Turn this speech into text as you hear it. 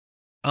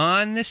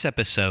On this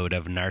episode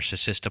of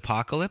Narcissist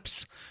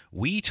Apocalypse,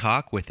 we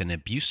talk with an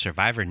abuse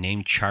survivor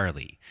named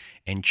Charlie,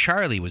 and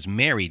Charlie was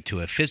married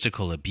to a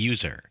physical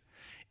abuser.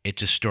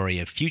 It's a story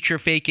of future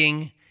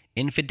faking,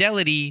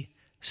 infidelity,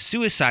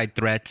 suicide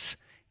threats,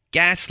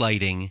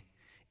 gaslighting,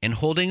 and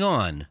holding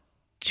on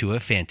to a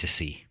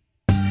fantasy.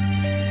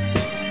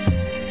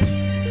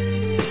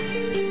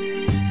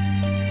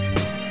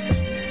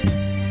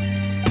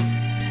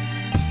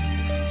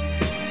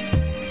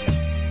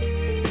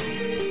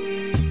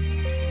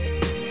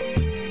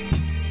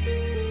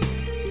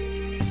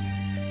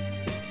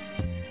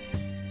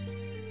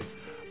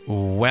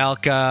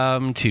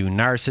 Welcome to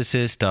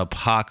Narcissist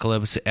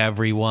Apocalypse,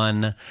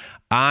 everyone.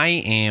 I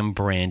am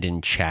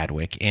Brandon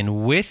Chadwick,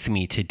 and with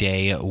me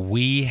today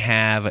we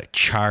have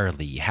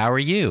Charlie. How are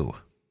you?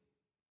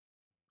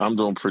 I'm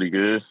doing pretty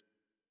good.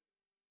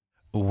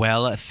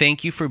 Well,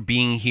 thank you for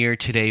being here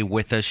today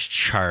with us,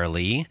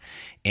 Charlie.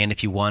 And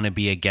if you want to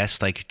be a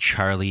guest like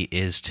Charlie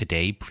is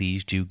today,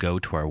 please do go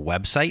to our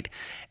website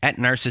at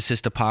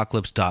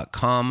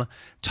narcissistapocalypse.com.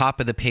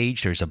 Top of the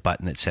page, there's a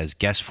button that says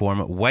guest form.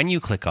 When you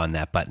click on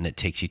that button, it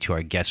takes you to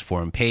our guest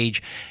form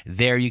page.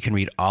 There you can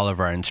read all of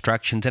our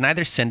instructions and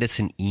either send us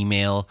an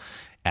email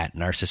at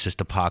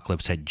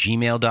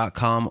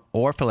narcissistapocalypse@gmail.com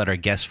or fill out our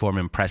guest form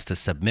and press the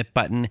submit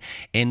button.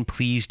 And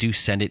please do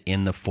send it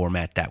in the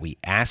format that we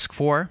ask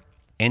for.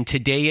 And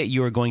today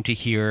you are going to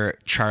hear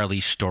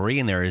Charlie's story,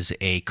 and there is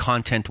a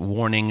content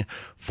warning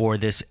for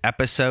this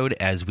episode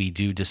as we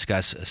do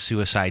discuss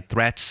suicide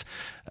threats,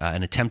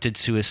 an attempted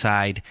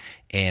suicide,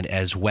 and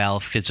as well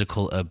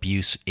physical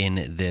abuse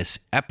in this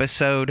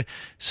episode.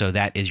 So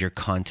that is your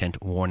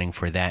content warning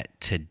for that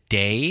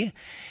today.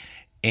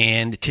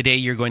 And today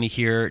you're going to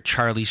hear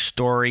Charlie's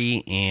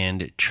story,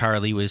 and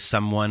Charlie was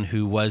someone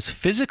who was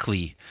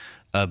physically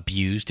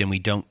abused, and we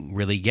don't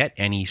really get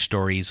any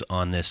stories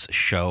on this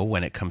show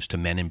when it comes to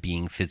men and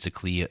being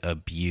physically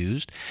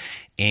abused.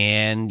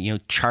 And,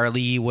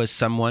 Charlie was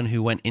someone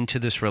who went into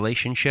this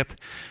relationship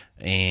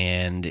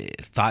and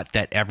thought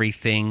that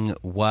everyone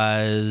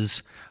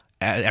was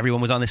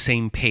on the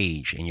same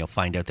page, and you'll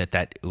find out that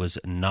that was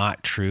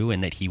not true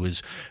and that he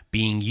was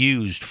being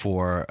used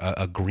for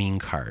a green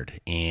card.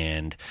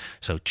 And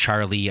so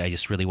Charlie, I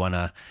just really want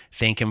to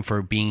thank him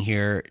for being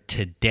here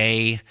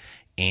today.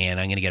 And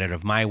I'm going to get out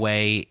of my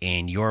way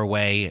and your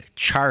way.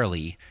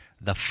 Charlie,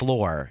 the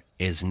floor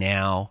is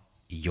now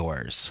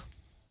yours.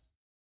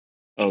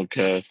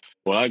 Okay.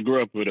 Well, I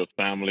grew up with a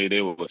family.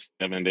 They were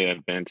Seventh-day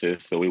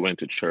Adventists, so we went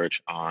to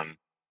church on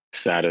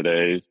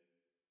Saturdays.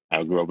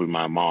 I grew up with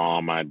my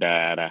mom, my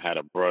dad. I had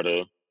a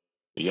brother,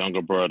 a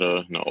younger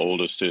brother, and an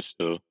older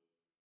sister.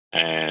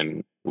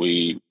 And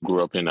we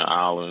grew up in the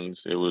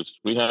islands.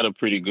 We had a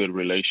pretty good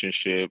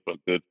relationship, a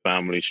good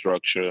family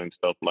structure and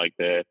stuff like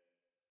that.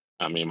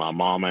 I mean, my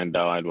mom and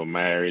dad were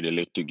married. They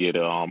lived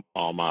together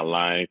all my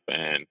life.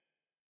 And,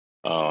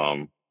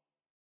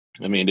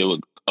 there were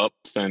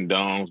ups and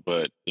downs,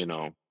 but,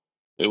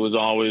 it was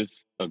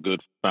always a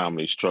good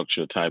family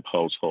structure type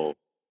household.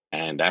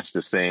 And that's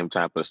the same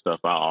type of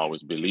stuff I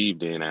always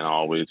believed in and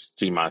always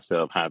see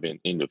myself having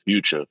in the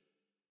future.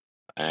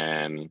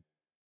 And,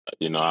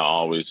 I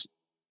always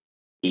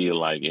feel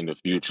like in the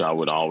future, I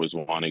would always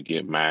want to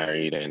get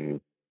married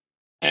and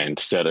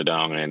settle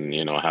down and,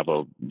 have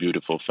a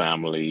beautiful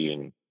family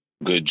and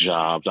good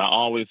jobs. I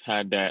always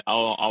had that. I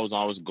was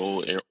always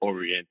goal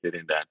oriented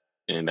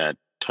in that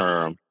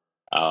term.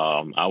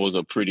 I was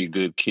a pretty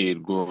good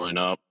kid growing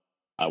up.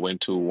 I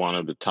went to one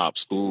of the top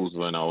schools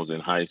when I was in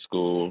high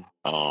school.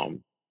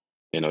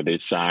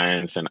 Did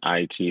science and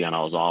IT, and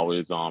I was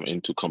always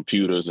into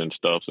computers and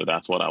stuff. So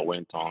that's what I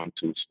went on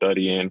to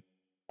studying.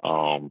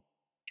 So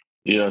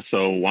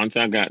once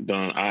I got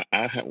done,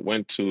 I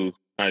went to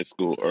high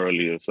school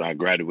earlier, so I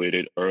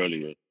graduated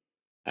earlier.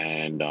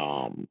 And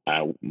I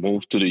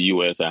moved to the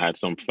U.S. I had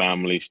some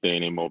family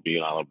staying in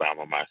Mobile,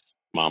 Alabama,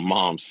 my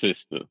mom's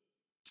sister.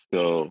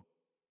 So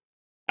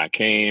I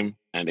came,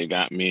 and they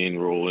got me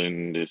enrolled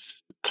in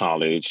this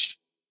college,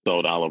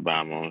 South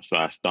Alabama. So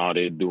I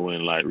started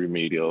doing like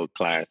remedial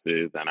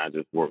classes, and I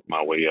just worked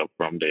my way up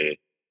from there.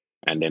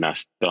 And then I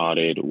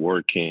started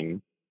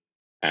working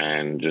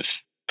and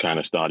just kind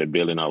of started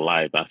building a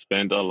life. I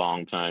spent a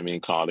long time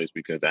in college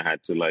because I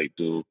had to a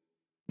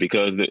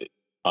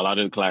lot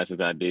of the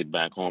classes I did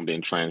back home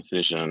didn't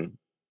transition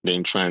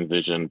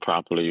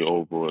properly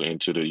over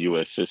into the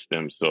U.S.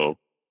 system. So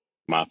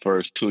my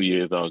first 2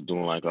 years, I was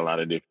doing like a lot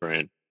of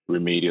different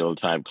remedial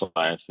type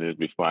classes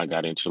before I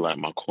got into like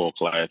my core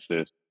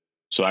classes.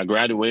 So I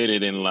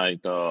graduated in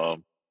like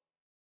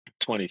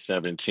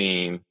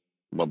 2017,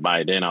 but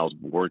by then I was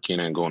working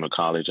and going to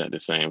college at the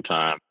same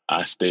time.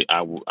 I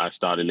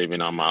started living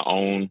on my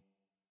own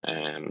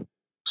and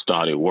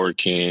started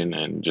working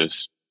and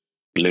just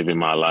living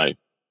my life.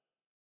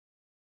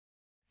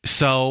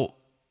 So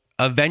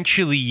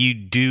eventually you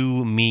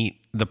do meet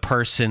the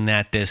person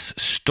that this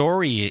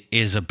story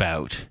is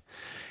about,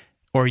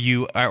 or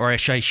I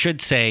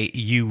should say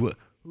you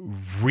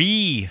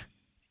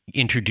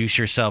reintroduce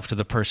yourself to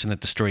the person that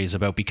the story is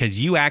about,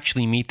 because you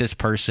actually meet this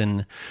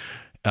person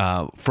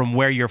from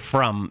where you're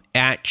from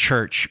at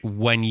church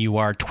when you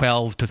are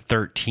 12 to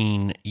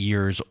 13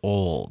 years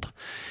old.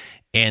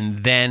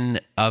 And then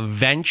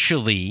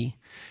eventually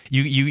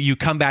you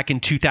come back in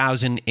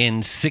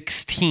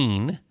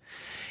 2016,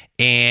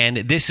 and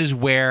this is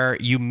where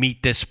you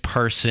meet this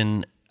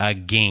person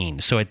again.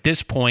 So at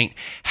this point,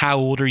 how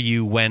old are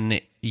you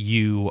when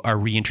you are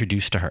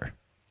reintroduced to her?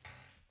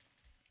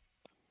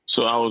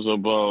 So I was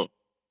about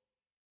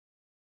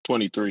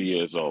 23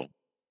 years old.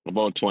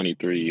 About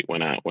 23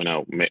 when I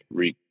met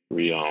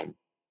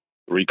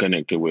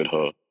reconnected with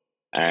her.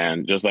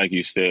 And just like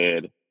you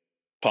said,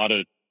 part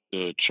of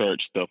the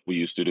church stuff we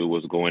used to do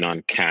was going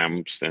on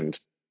camps and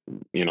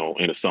in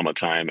the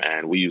summertime.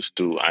 And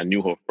I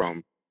knew her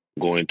from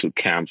going to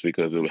camps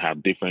because it would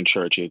have different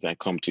churches that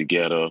come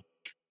together.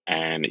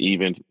 And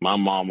even my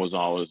mom was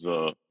always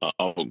a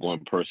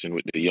outgoing person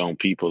with the young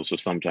people. So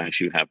sometimes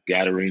she would have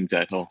gatherings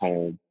at her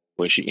home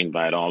where she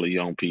invite all the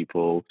young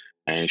people,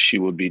 and she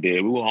would be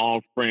there. We were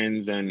all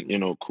friends and,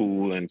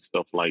 cool and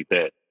stuff like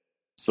that.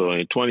 So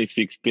in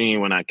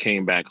 2016, when I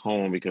came back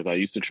home, because I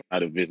used to try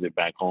to visit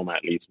back home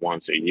at least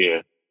once a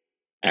year.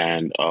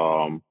 And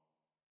I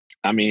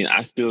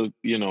still,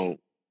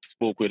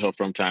 spoke with her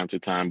from time to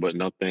time, but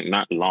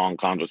not long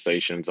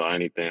conversations or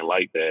anything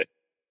like that.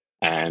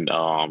 And,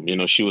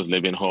 she was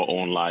living her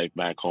own life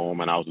back home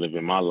and I was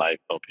living my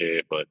life up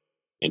here. But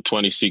in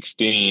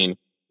 2016,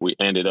 we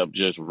ended up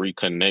just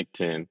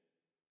reconnecting.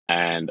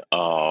 And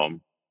I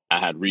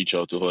had reached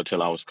out to her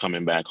till I was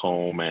coming back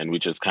home and we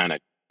just kind of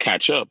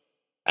catch up.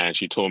 And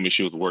she told me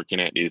she was working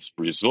at this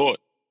resort.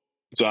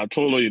 So I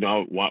told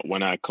her,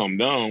 when I come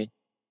down,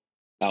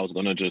 I was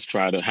going to just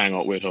try to hang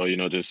out with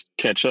her, just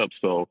catch up.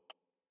 So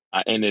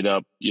I ended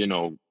up,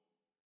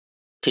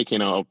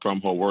 picking her up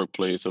from her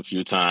workplace a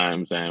few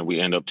times and we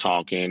end up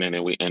talking and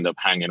then we end up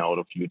hanging out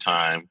a few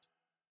times.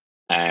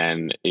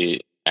 And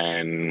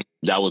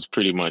that was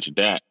pretty much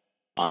that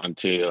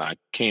until I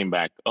came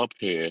back up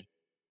here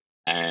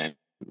and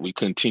we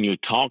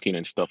continued talking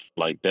and stuff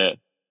like that.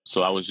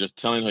 So I was just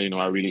telling her,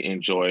 I really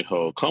enjoyed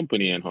her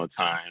company and her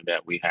time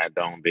that we had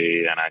down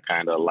there. And I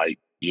kind of like,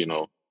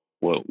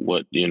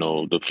 what,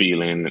 the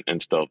feeling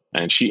and stuff.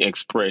 And she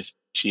expressed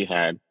she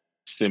had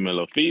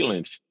similar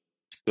feelings.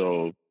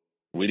 So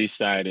we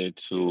decided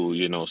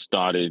to,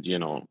 started,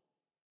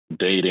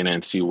 dating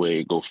and see where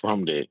it go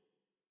from there.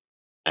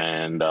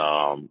 And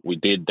we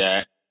did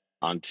that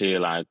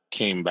until I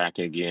came back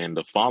again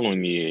the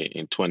following year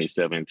in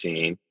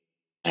 2017.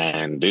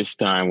 And this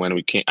time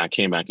when I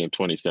came back in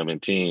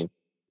 2017,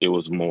 it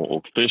was more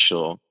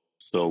official.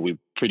 So we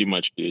pretty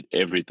much did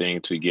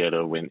everything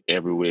together, went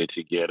everywhere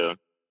together,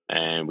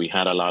 and we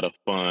had a lot of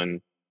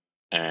fun.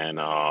 And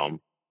I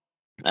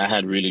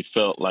had really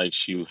felt like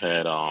she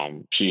had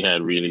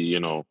really,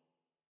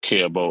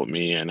 care about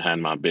me and had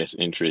my best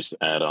interest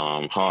at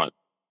heart.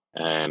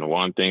 And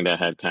one thing that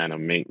had kind of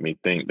made me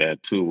think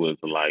that too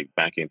was like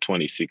back in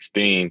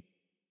 2016,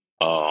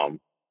 um,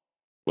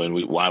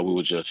 while we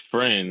were just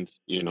friends,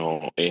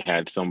 it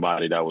had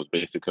somebody that was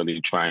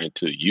basically trying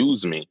to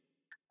use me,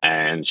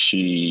 and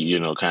she,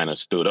 kind of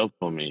stood up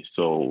for me.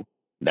 So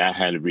that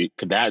had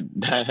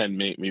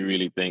made me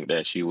really think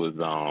that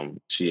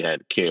she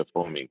had care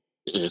for me.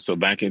 So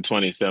back in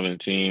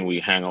 2017, we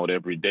hang out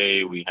every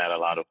day. We had a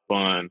lot of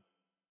fun.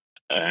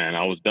 And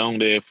I was down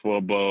there for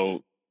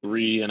about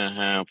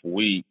 3.5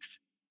 weeks.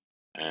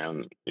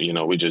 And,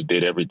 we just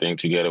did everything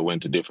together,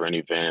 went to different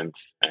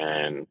events.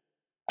 And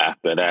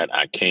after that,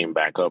 I came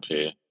back up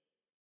here.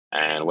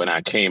 And when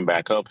I came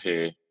back up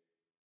here,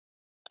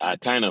 I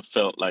kind of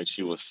felt like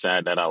she was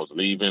sad that I was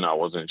leaving. I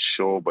wasn't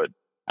sure, but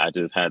I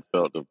just had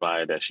felt the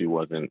vibe that she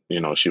wasn't,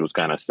 she was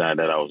kind of sad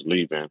that I was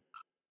leaving.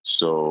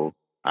 So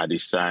I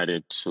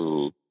decided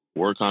to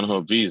work on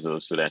her visa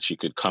so that she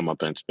could come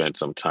up and spend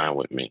some time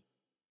with me.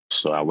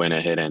 So I went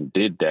ahead and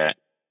did that.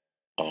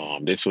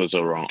 This was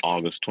around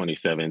August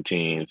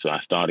 2017. So I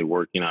started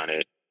working on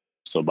it.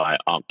 So by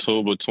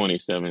October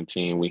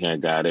 2017, we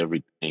had got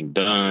everything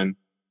done.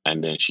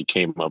 And then she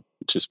came up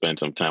to spend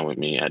some time with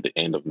me at the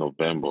end of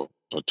November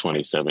of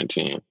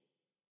 2017.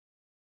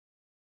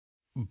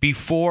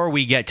 Before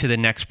we get to the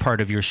next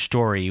part of your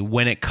story,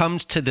 when it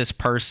comes to this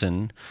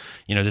person,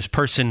 this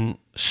person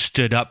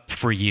stood up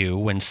for you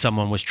when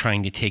someone was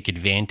trying to take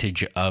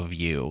advantage of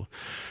you.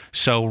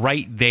 So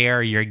right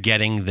there, you're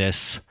getting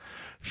this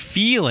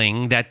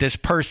feeling that this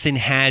person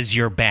has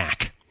your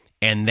back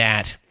and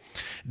that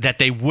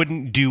they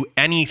wouldn't do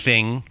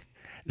anything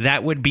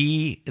that would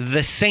be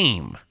the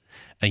same.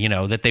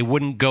 That they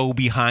wouldn't go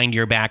behind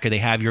your back, or they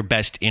have your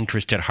best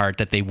interest at heart,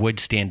 that they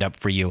would stand up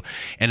for you.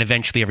 And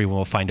eventually everyone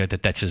will find out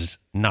that that's just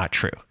not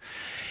true.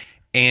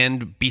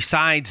 And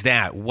besides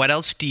that, what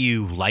else do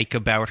you like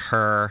about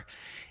her?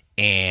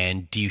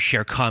 And do you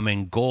share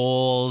common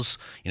goals,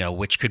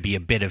 which could be a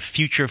bit of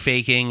future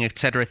faking, et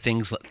cetera,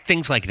 things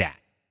like that?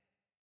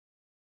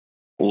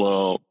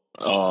 Well,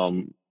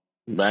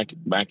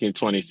 back in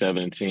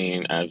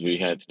 2017, as we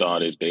had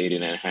started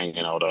dating and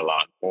hanging out a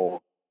lot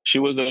more, she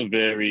was a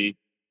very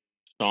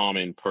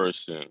charming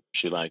person.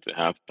 She liked to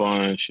have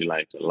fun. She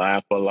liked to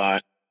laugh a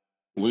lot.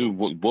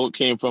 both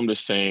came from the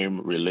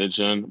same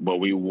religion, but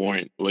we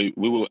weren't. We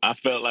were. I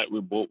felt like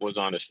we both was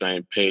on the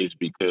same page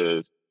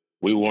because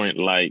we weren't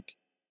like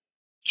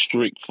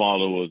strict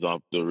followers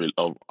of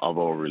of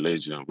our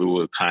religion. We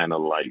were kind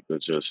of like the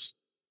just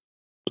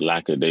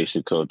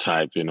lackadaisical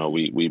type. You know,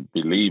 we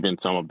believe in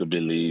some of the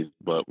beliefs,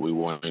 but we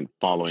weren't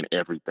following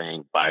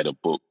everything by the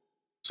book.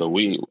 So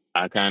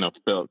I kind of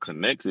felt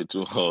connected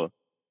to her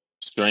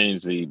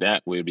strangely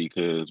that way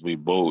because we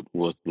both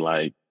was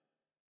like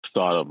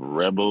sort of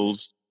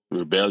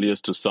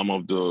rebellious to some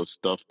of the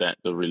stuff that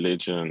the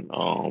religion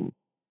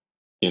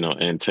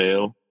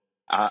entail.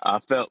 I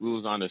felt we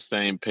was on the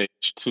same page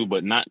too,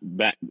 but not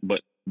back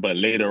but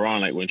later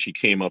on, like when she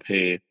came up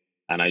here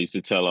and I used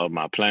to tell her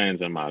my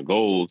plans and my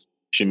goals,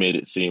 she made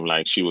it seem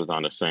like she was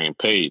on the same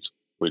page,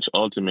 which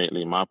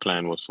ultimately my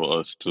plan was for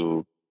us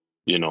to,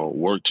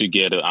 work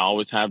together. I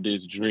always have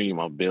this dream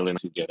of building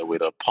together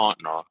with a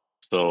partner.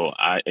 So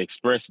I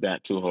expressed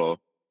that to her,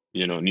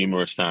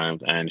 numerous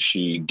times, and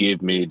she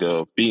gave me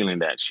the feeling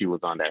that she was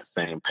on that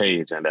same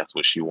page and that's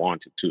what she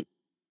wanted to.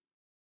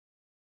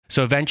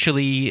 So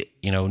eventually,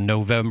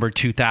 November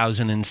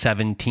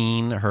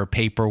 2017, her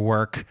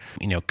paperwork,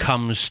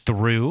 comes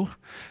through.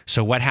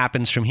 So what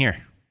happens from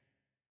here?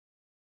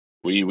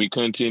 We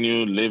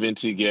continued living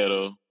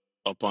together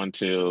up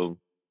until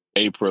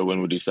April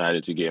when we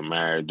decided to get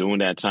married. During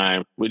that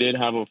time, we did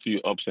have a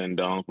few ups and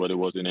downs, but it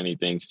wasn't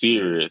anything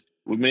serious.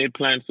 We made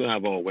plans to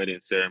have our wedding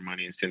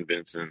ceremony in St.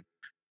 Vincent,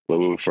 where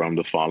we were from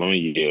the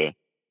following year,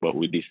 but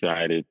we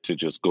decided to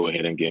just go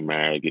ahead and get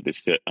married, get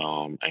this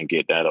and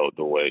get that out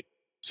the way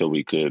so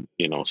we could,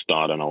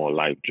 start on our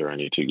life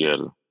journey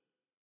together.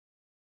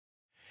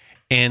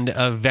 And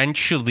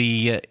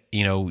eventually,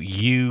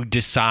 you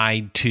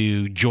decide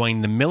to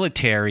join the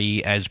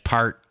military as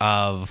part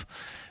of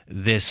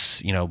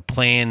this,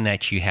 plan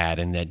that you had,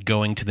 and that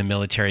going to the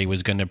military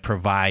was going to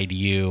provide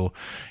you,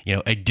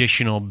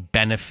 additional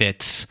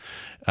benefits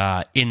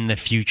in the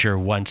future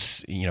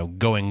once,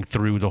 going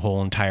through the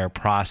whole entire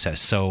process.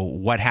 So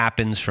what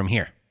happens from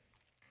here?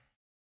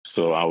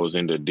 So I was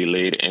in the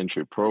delayed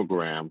entry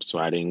program, so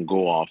I didn't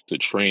go off to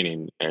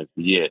training as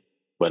yet,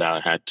 but I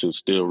had to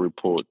still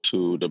report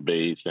to the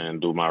base and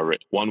do my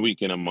 1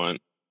 week in a month.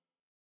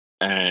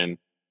 And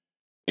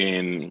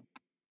in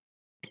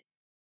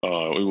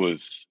it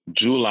was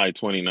July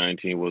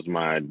 2019 was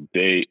my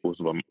date was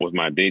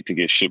my date to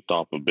get shipped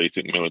off of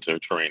basic military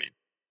training.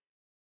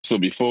 So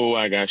before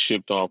I got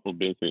shipped off of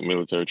basic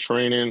military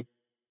training,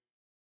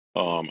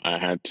 I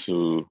had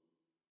to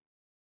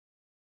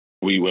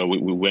we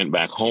went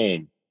back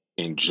home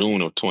in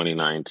June of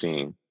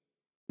 2019.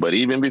 But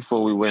even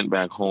before we went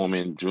back home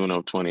in June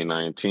of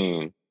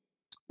 2019,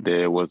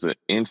 there was an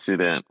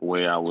incident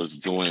where I was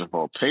doing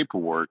her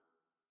paperwork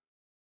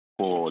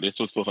this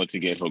was for her to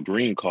get her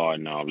green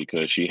card now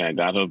because she had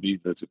got her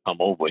visa to come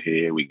over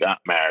here. We got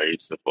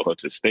married. So for her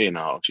to stay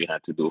now, she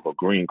had to do her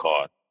green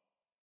card.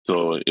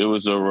 So it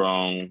was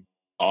around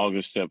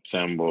August,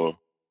 September.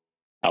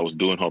 I was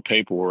doing her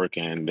paperwork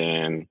and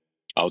then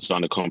I was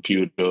on the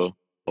computer.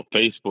 Her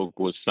Facebook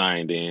was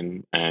signed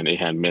in and it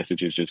had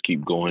messages just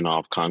keep going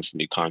off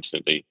constantly.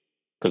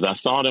 Because I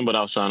saw them, but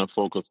I was trying to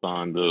focus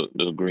on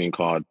the green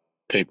card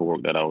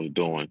paperwork that I was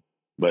doing.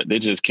 But they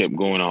just kept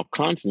going off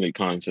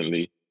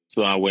constantly.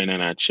 So I went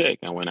and I checked.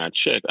 And when I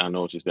checked, I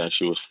noticed that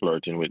she was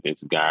flirting with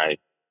this guy,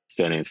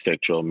 sending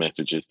sexual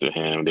messages to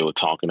him. They were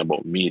talking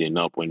about meeting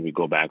up when we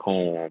go back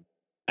home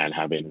and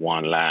having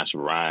one last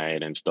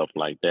ride and stuff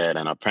like that.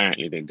 And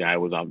apparently the guy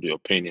was of the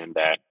opinion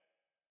that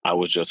I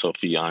was just her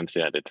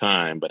fiance at the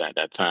time, but at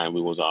that time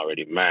we was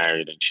already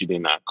married and she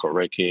did not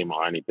correct him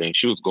or anything.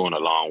 She was going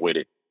along with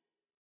it.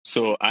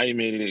 So I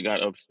immediately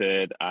got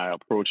upset. I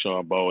approached her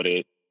about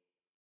it.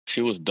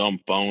 She was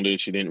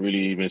dumbfounded. She didn't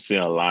really even say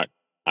a lot.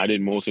 I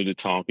did most of the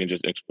talking,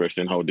 just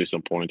expressing how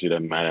disappointed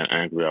and mad and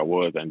angry I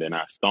was. And then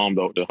I stormed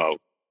out the house.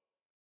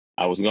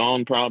 I was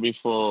gone probably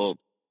for,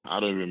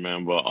 I don't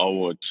remember, an hour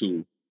or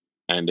two.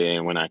 And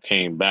then when I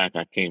came back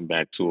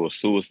to a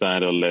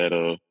suicidal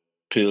letter,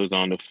 pills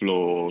on the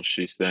floor.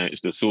 She said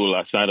the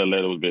suicidal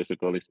letter was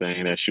basically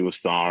saying that she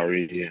was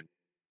sorry and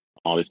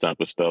all this type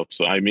of stuff.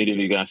 So I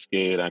immediately got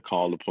scared. I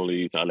called the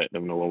police. I let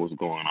them know what was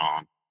going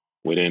on.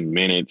 Within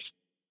minutes,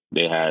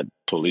 they had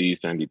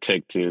police and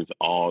detectives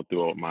all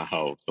throughout my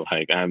house. So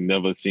like I've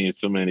never seen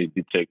so many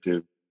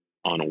detectives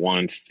on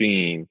one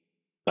scene.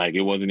 Like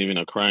it wasn't even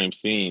a crime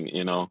scene.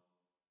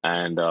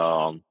 And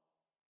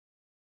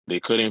they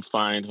couldn't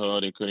find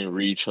her. They couldn't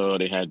reach her.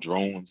 They had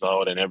drones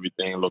out and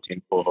everything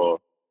looking for her.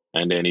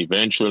 And then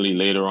eventually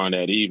later on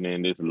that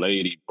evening, this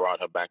lady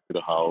brought her back to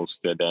the house,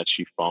 said that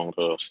she found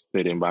her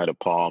sitting by the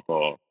park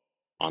or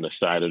on the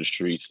side of the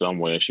street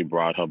somewhere. She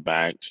brought her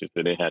back. She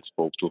said they had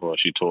spoke to her.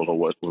 She told her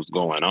what was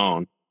going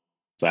on.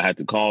 So I had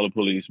to call the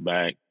police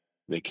back.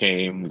 They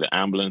came, the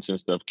ambulance and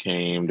stuff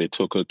came. They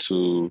took her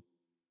to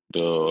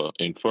the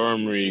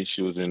infirmary.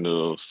 She was in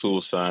the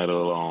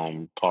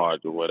suicidal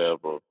part or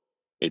whatever.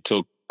 It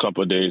took a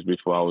couple of days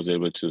before I was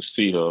able to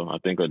see her. I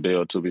think a day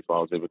or two before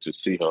I was able to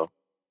see her.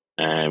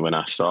 And when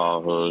I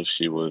saw her,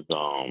 she was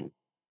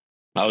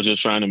I was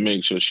just trying to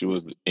make sure she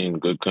was in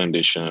good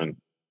condition.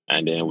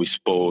 And then we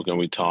spoke and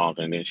we talked,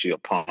 and then she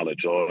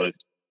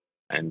apologized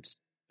and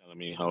telling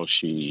me how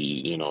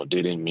she,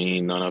 didn't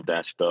mean none of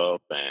that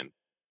stuff. And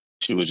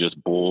she was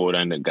just bored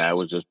and the guy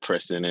was just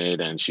pressing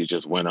it and she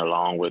just went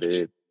along with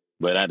it.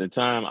 But at the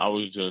time, I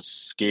was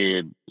just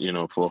scared,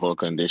 for her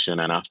condition.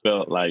 And I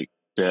felt like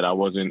that I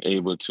wasn't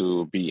able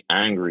to be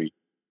angry.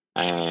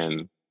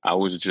 And I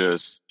was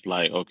just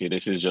like, okay,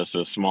 this is just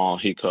a small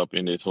hiccup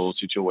in this whole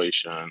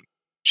situation.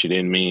 She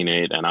didn't mean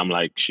it. And I'm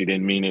like, she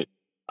didn't mean it.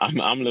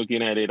 I'm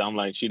looking at it. I'm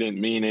like, she didn't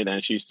mean it.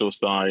 And she's so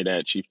sorry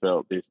that she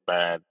felt this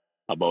bad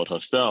about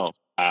herself.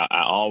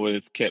 I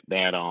always kept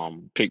that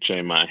picture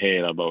in my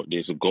head about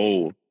this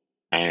goal.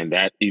 And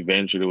that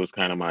eventually was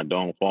kind of my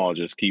downfall.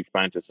 Just keep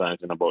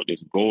fantasizing about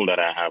this goal that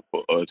I have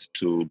for us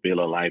to build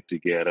a life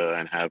together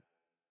and have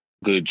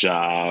good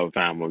job,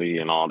 family,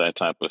 and all that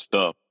type of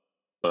stuff.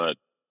 But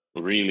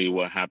really,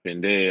 what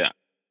happened there,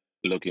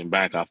 looking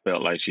back, I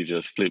felt like she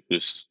just flipped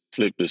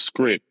the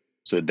script,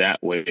 so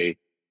that way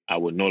I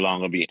would no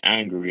longer be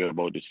angry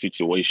about the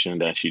situation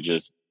that she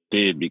just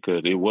did,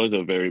 because it was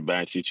a very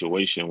bad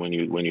situation when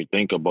you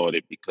think about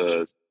it.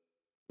 Because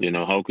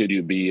how could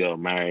you be a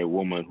married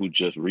woman who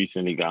just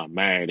recently got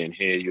married and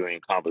here you're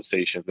in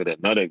conversation with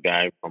another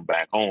guy from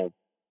back home,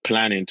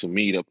 planning to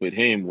meet up with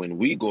him when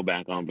we go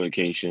back on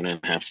vacation and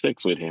have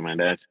sex with him, and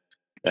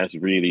that's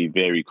really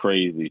very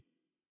crazy.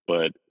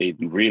 But it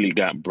really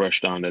got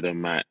brushed under the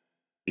mat,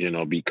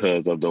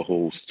 because of the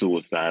whole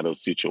suicidal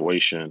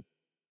situation.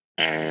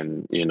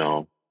 And,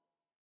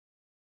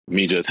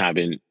 me just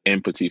having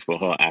empathy for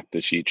her after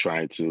she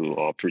tried to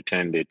or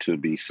pretended to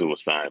be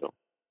suicidal.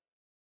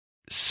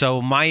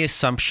 So my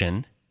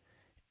assumption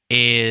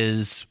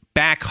is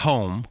back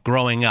home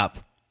growing up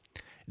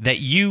that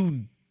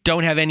you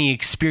don't have any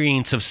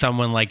experience of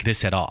someone like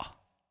this at all.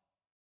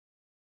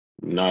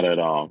 Not at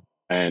all.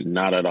 And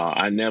not at all.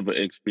 I never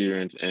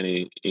experienced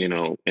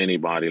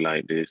anybody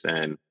like this.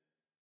 And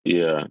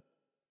yeah,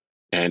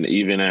 and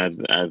even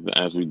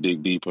as we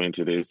dig deeper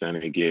into this and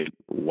it get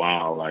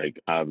wow, like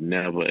I've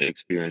never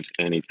experienced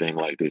anything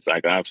like this.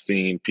 Like I've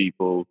seen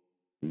people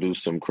do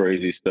some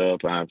crazy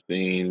stuff. I've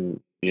seen,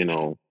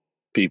 people,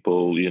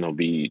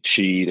 be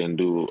cheat and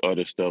do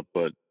other stuff,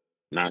 but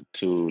not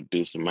to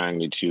this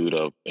magnitude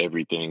of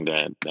everything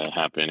that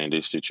happened in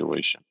this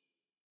situation.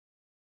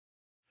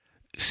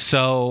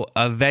 So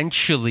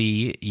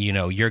eventually,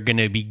 you're going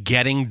to be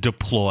getting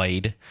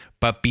deployed.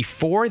 But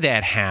before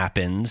that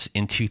happens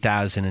in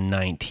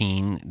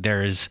 2019,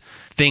 there's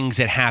things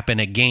that happen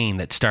again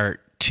that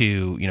start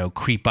to,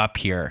 creep up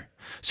here.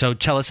 So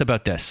tell us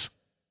about this.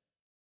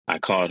 I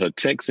caught her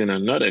texting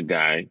another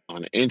guy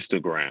on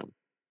Instagram.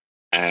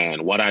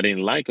 And what I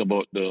didn't like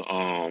about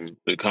the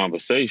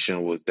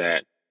conversation was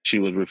that she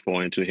was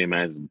referring to him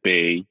as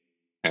Bay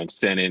and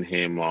sending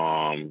him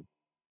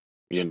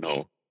you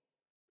know,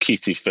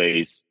 kissing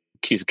face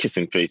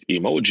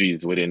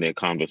emojis within their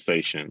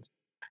conversations.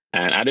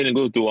 And I didn't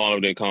go through all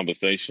of their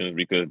conversations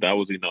because that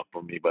was enough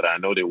for me, but I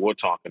know they were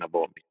talking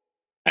about me.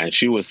 And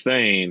she was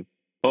saying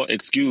her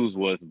excuse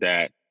was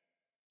that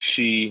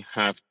she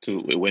have to,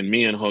 when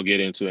me and her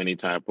get into any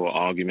type of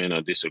argument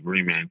or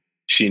disagreement,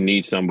 she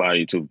needs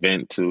somebody to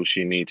vent to.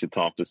 She needs to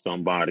talk to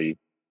somebody.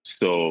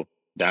 So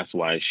that's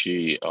why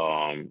she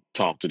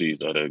talked to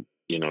these other,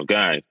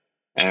 guys.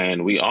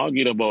 And we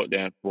argued about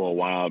that for a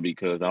while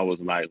because I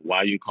was like,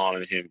 why you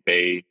calling him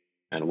babe?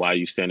 And why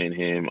you sending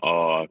him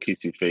a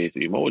kissy face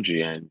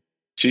emoji? And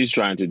she's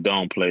trying to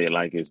downplay it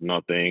like it's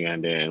nothing.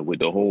 And then with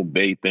the whole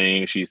babe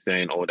thing, she's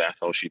saying, oh, that's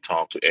how she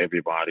talked to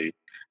everybody.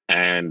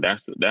 And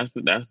that's a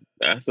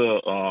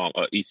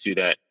issue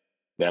that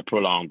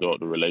prolonged throughout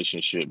the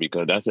relationship,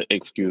 because that's an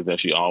excuse that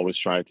she always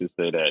tried to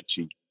say, that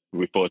she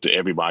referred to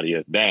everybody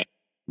as that,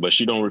 but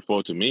she don't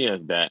refer to me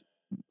as that.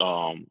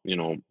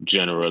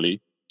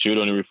 Generally, she would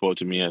only refer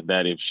to me as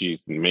that if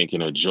she's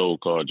making a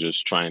joke or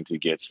just trying to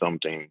get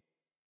something,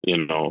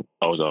 out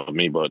of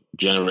me. But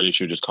generally,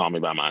 she would just call me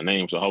by my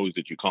name. So how is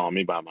it you call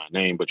me by my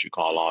name, but you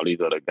call all these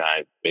other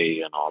guys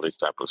Bay and all this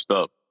type of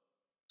stuff?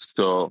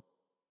 So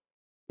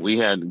we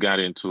had got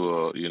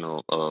into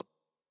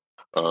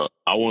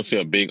I won't say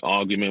a big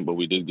argument, but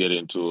we did get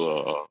into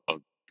a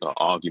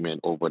argument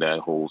over that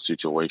whole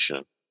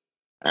situation.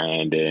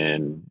 And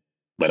then,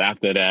 but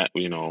after that,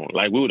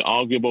 like we would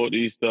argue about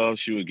these stuff.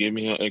 She would give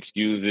me her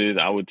excuses.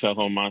 I would tell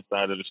her my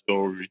side of the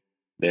story.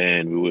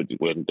 Then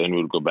then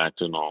we would go back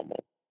to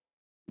normal.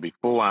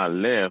 Before I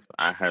left,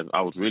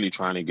 I was really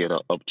trying to get her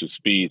up to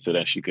speed so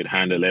that she could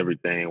handle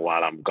everything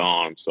while I'm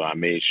gone. So I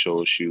made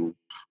sure she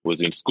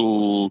was in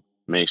school,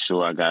 made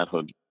sure I got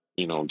her,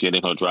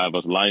 getting her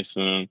driver's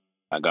license.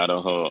 I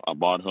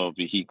bought her a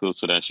vehicle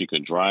so that she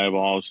could drive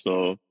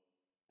also.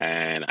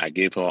 And I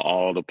gave her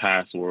all the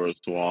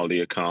passwords to all the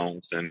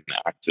accounts and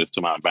access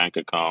to my bank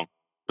account.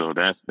 So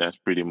that's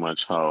pretty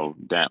much how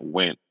that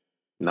went.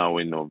 Now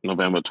in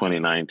November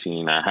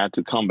 2019, I had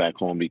to come back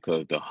home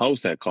because the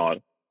house had caught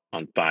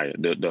on fire.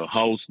 The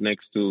house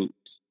next to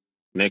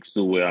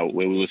where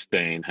we were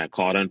staying had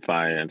caught on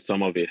fire, and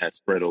some of it had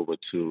spread over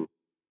to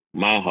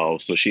my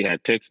house. So she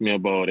had texted me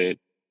about it.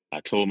 I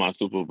told my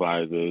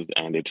supervisors,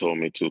 and they told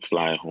me to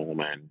fly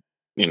home and,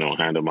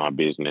 handle my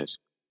business.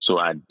 So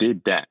I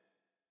did that.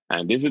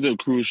 And this is a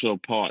crucial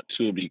part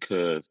too,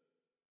 because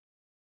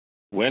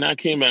when I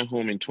came back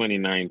home in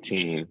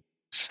 2019,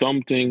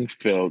 something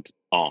felt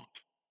off,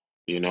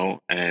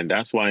 and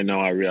that's why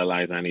now I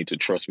realize I need to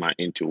trust my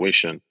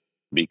intuition,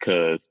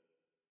 because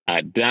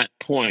at that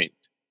point,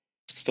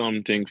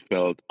 something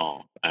felt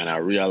off. And I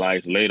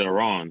realized later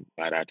on,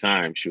 by that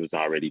time, she was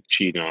already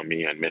cheating on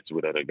me and messing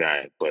with other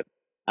guys. But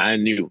I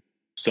knew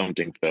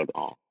something felt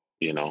off.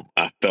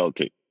 I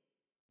felt it.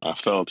 I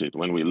felt it.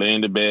 When we lay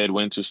in the bed,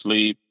 went to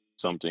sleep,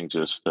 something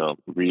just felt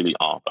really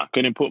off. I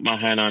couldn't put my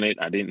hand on it.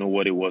 I didn't know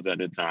what it was at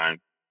the time,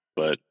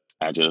 but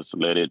I just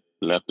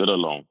left it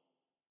alone.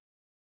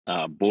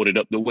 Boarded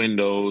up the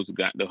windows,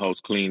 got the house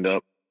cleaned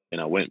up, and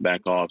I went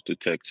back off to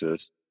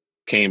Texas.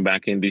 Came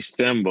back in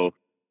December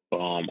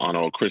on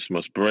our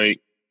Christmas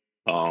break.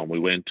 We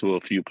went to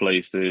a few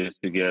places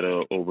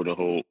together over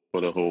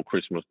for the whole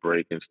Christmas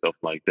break and stuff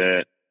like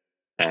that.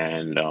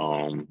 And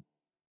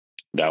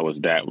that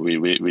was that. We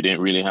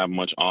didn't really have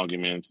much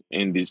arguments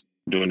in this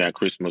during that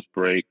Christmas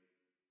break.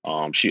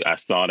 I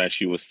saw that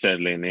she was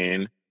settling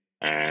in,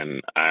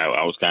 and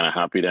I was kind of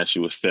happy that she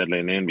was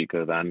settling in,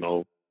 because I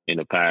know in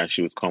the past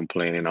she was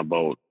complaining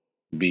about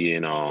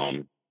being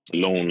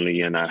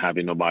lonely and not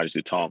having nobody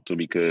to talk to,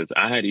 because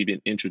I had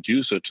even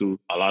introduced her to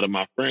a lot of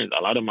my friends,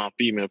 a lot of my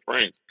female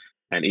friends.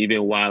 And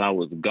even while I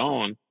was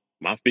gone,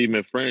 my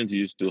female friends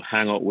used to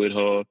hang out with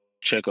her,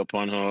 check up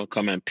on her,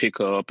 come and pick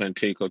her up and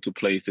take her to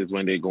places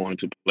when they're going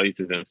to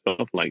places and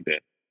stuff like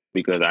that.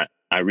 Because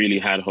I really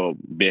had her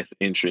best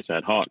interest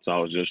at heart. So I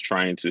was just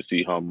trying to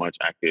see how much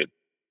I could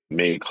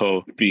make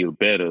her feel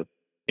better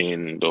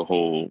in the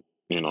whole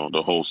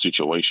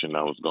situation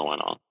that was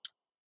going on.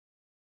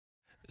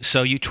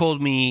 So you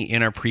told me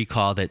in our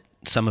pre-call that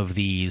some of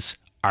these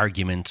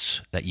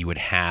arguments that you would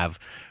have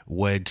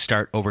would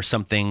start over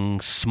something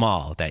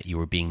small that you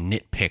were being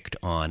nitpicked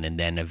on, and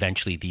then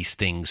eventually these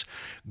things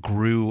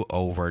grew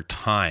over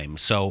time.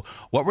 So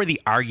what were the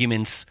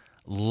arguments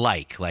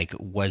like? Like,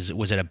 was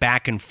it a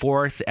back and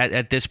forth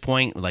at this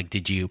point? Like,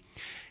 did you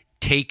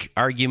take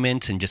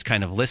arguments and just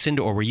kind of listened,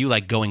 or were you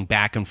like going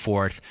back and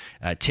forth,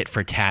 tit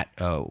for tat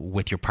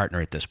with your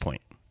partner at this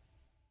point?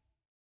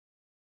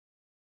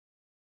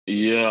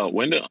 Yeah,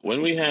 when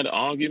we had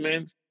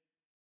arguments,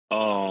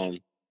 um,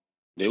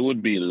 they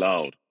would be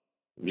loud,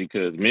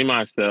 because me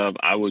myself,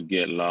 I would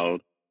get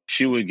loud,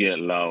 she would get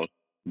loud.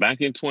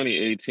 Back in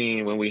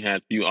 2018, when we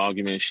had few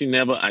arguments, she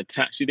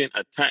didn't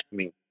attack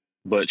me,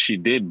 but she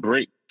did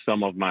break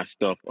some of my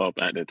stuff up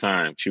at the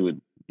time. She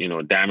would,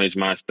 damage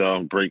my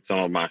stuff, break some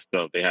of my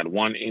stuff. They had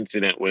one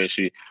incident where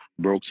she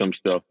broke some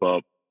stuff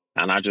up,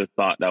 and I just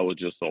thought that was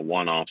just a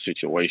one-off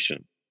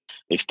situation.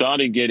 It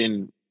started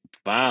getting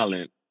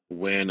violent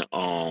when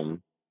I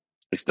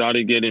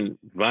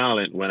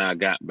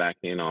got back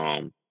in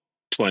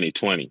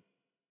 2020.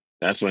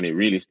 That's when it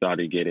really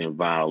started getting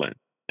violent.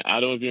 I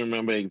don't even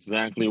remember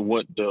exactly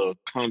what the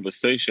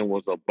conversation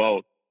was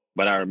about,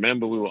 but I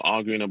remember we were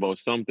arguing about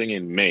something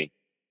in May.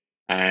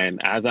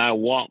 And as I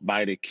walked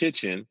by the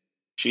kitchen,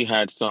 she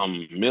had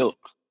some milk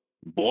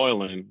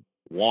boiling,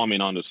 warming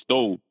on the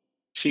stove.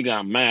 She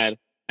got mad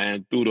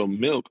and threw the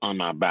milk on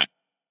my back.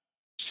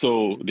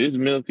 So this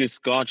milk is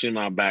scorching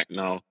my back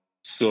now.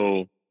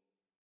 So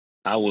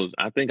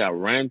I think I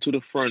ran to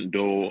the front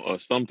door or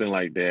something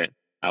like that.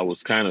 I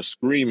was kind of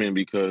screaming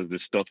because the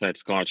stuff had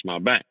scorched my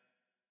back.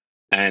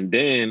 And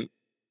then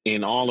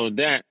in all of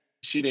that,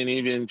 she didn't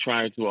even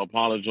try to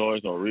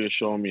apologize or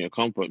reassure me or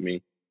comfort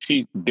me.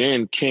 She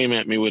then came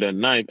at me with a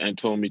knife and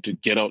told me to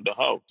get out the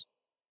house.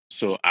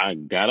 So I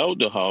got out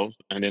the house,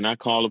 and then I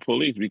called the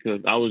police,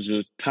 because I was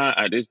just tired.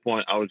 At this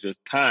point, I was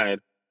just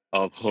tired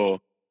of her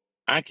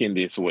acting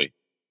this way.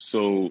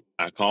 So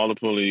I called the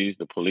police.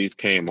 The police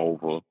came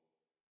over,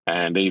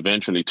 and they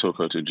eventually took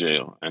her to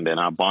jail. And then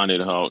I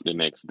bonded her out the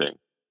next day.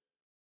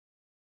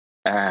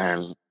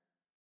 And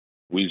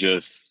we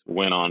just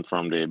went on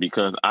from there,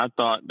 because I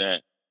thought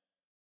that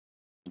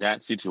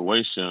that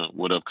situation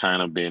would have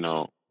kind of been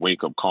a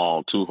wake up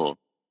call to her,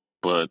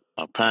 but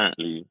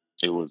apparently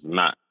it was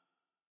not.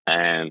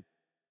 And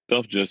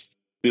stuff just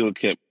still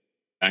kept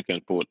back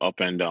and forth, up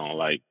and down.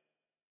 Like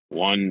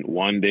one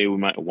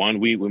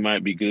week we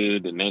might be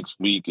good, the next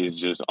week is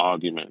just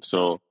argument.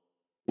 So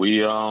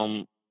we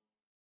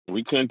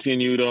we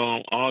continued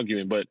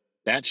arguing, but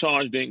that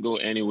charge didn't go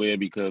anywhere,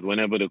 because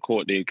whenever the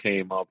court date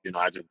came up,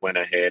 I just went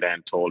ahead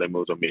and told them it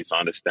was a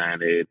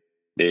misunderstanding.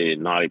 They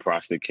naughty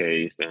prostate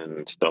case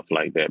and stuff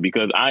like that.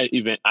 Because I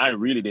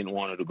really didn't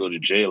want her to go to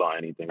jail or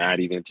anything.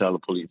 I'd even tell the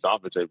police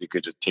officer if he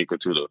could just take her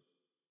to the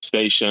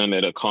station,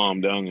 let her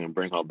calm down and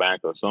bring her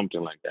back or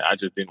something like that. I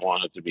just didn't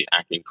want her to be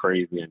acting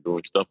crazy and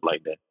doing stuff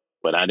like that.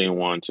 But I didn't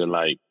want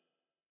to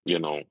you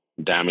know,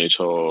 damage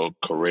her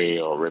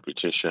career or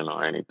reputation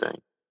or anything.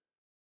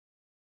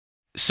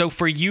 So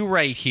for you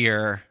right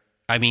here,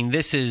 I mean,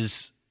 this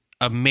is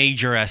a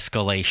major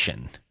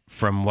escalation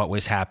from what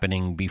was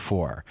happening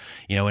before.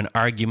 In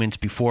arguments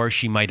before,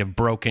 she might have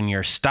broken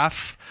your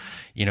stuff.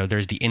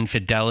 There's the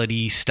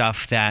infidelity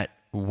stuff that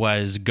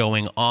was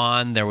going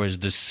on. There was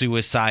the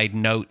suicide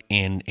note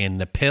in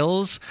the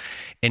pills.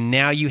 And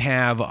now you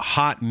have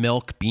hot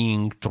milk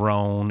being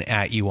thrown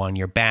at you on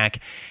your back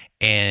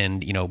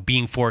and,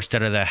 being forced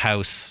out of the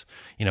house,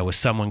 with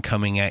someone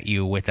coming at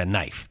you with a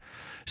knife.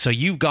 So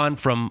you've gone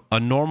from a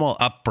normal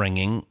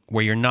upbringing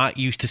where you're not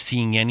used to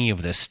seeing any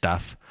of this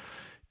stuff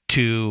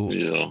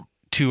to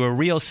a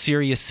real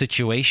serious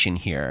situation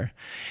here.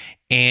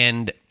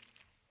 And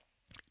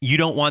you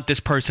don't want this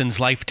person's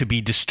life to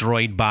be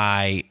destroyed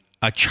by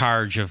a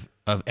charge of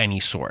any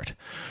sort.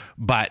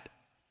 But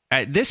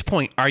at this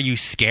point, are you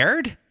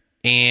scared?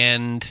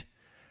 And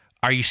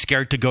are you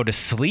scared to go to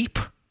sleep?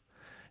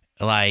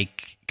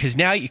 Because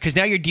now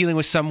you're dealing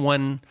with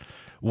someone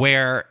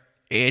where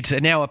it's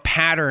now a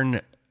pattern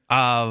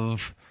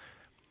of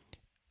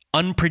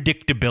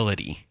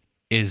unpredictability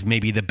is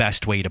maybe the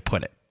best way to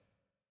put it.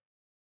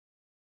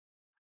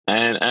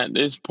 And at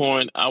this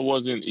point, I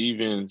wasn't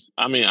even,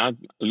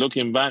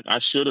 looking back, I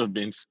should have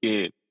been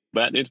scared.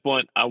 But at this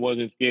point, I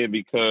wasn't scared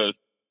because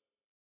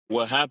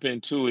what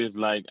happened too is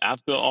like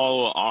after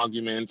all our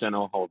arguments and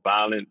all her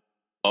violent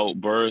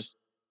outbursts,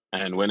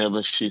 and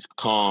whenever she's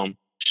calm,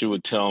 she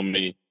would tell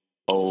me,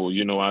 "Oh,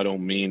 I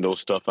don't mean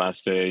those stuff I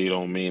say. You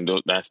don't mean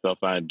that stuff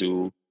I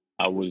do.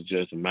 I was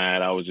just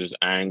mad. I was just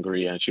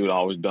angry." And she would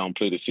always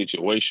downplay the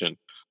situation.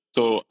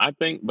 So I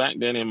think back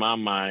then in my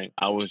mind,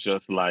 I was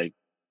just like,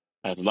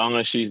 as long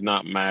as she's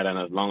not mad and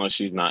as long as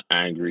she's not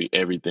angry,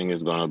 everything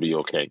is going to be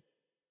okay.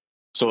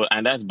 So,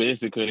 and that's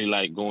basically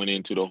like going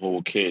into the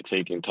whole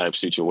caretaking type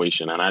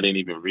situation. And I didn't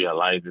even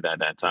realize it at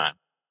that time.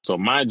 So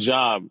my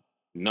job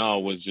now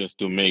was just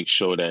to make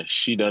sure that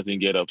she doesn't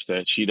get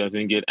upset, she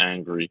doesn't get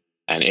angry,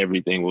 and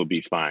everything will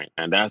be fine.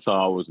 And that's how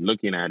I was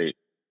looking at it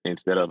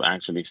instead of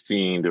actually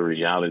seeing the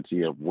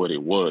reality of what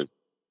it was.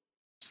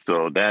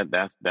 So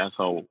that's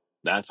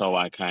how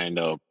I kind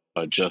of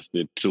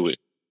adjusted to it.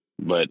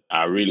 But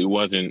I really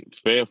wasn't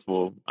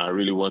fearful. I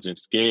really wasn't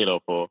scared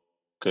of her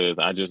because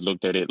I just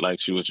looked at it like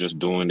she was just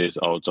doing this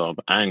out of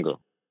anger.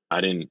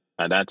 At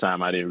that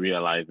time, I didn't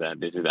realize that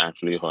this is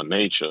actually her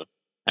nature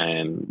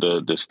and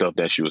the stuff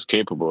that she was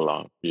capable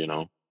of.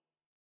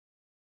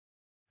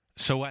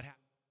 So what happened?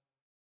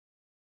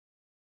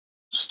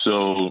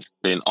 So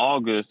in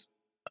August,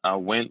 I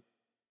went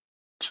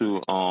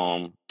to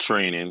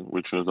training,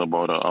 which was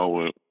about an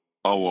hour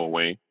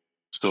away.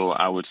 So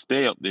I would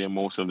stay up there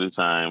most of the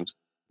times,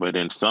 but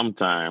then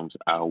sometimes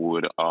I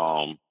would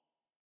come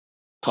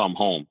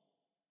home.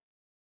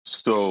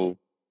 So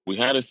we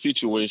had a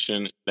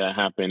situation that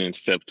happened in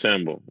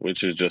September,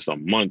 which is just a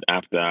month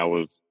after I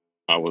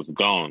was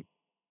gone.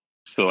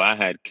 So I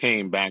had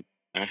came back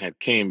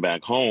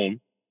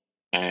home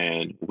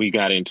and we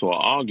got into an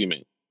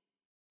argument.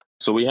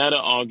 So we had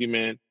an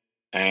argument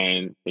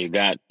and it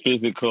got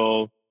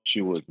physical.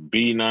 She was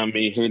beating on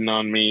me, hitting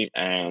on me,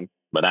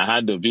 but I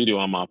had the video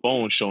on my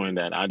phone showing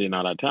that I did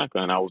not attack her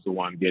and I was the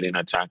one getting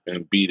attacked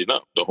and beaten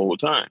up the whole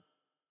time.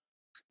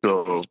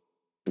 So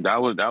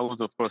that was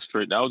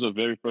a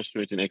very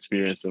frustrating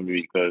experience for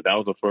me because that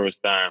was the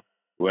first time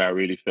where I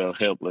really felt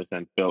helpless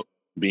and felt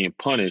being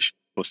punished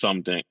for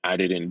something I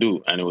didn't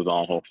do, and it was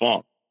all her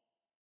fault.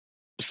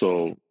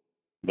 So,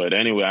 but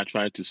anyway, I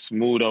tried to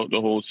smooth out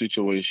the whole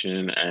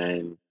situation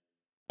and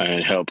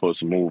help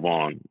us move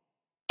on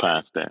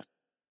past that.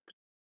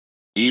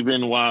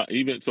 Even while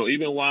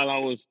I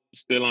was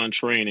still on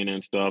training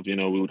and stuff, we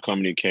would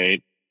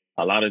communicate.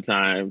 A lot of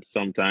times,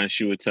 sometimes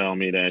she would tell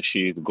me that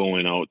she's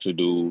going out to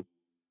do,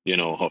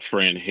 her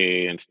friend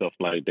hair and stuff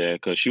like that,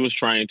 because she was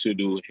trying to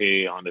do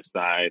hair on the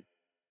side.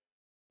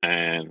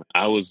 And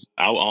I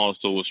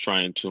also was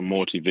trying to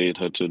motivate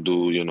her to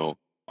do,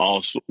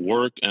 also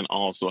work and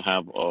also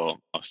have a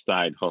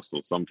side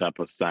hustle, some type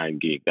of side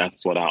gig.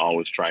 That's what I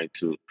always tried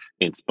to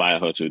inspire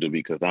her to do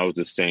because I was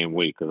the same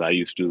way. Because I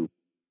used to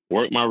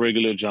work my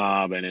regular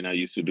job and then I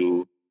used to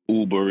do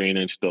Ubering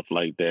and stuff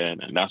like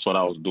that. And that's what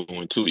I was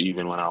doing too.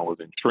 Even when I was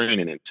in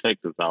training in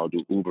Texas, I would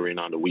do Ubering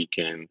on the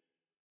weekend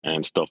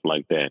and stuff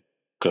like that.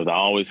 Because I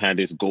always had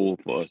this goal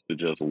for us to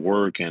just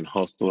work and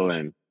hustle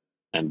and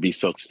be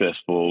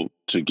successful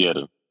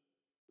together.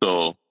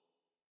 So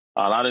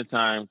a lot of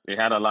times, they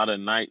had a lot of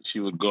nights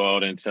she would go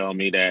out and tell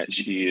me that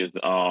she is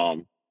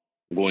going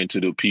to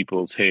do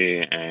people's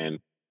hair. And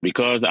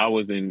because I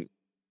was in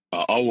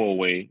an hour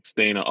away,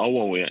 staying an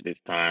hour away at this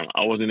time,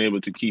 I wasn't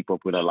able to keep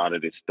up with a lot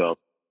of this stuff,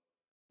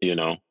 you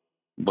know.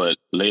 But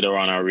later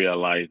on, I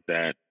realized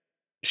that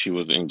she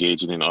was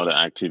engaging in other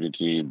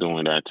activities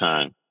during that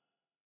time.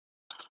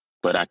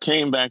 But I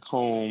came back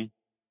home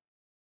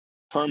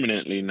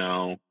permanently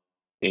now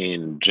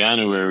in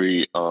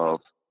January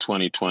of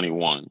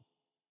 2021.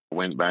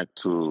 Went back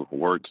to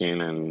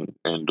working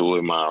and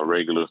doing my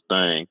regular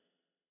thing.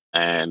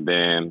 And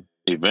then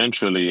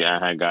eventually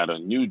I had got a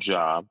new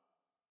job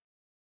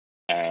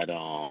at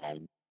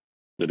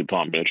the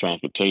Department of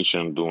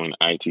Transportation doing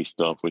IT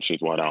stuff, which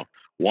is what I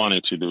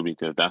wanted to do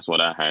because that's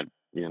what I had,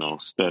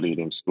 studied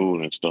in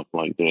school and stuff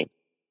like that.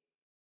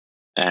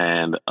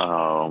 And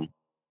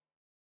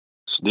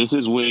this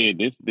is where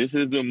this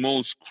is the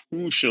most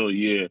crucial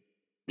year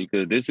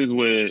because this is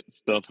where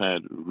stuff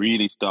had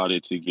really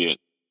started to get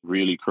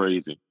really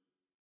crazy.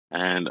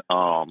 And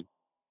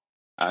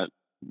I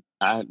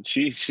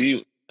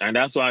she and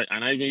that's why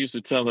and I even used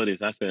to tell her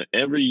this. I said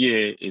every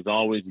year is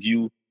always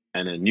you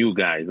and a new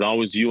guy. It's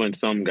always you and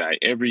some guy.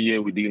 Every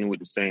year we're dealing with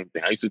the same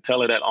thing. I used to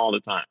tell her that all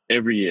the time,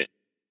 every year.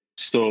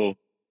 So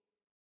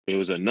there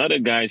was another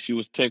guy she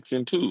was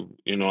texting too.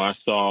 I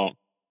saw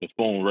the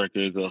phone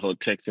records of her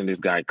texting this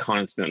guy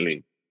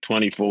constantly,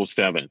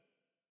 24/7.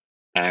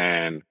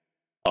 And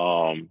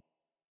um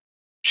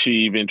she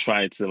even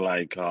tried to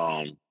like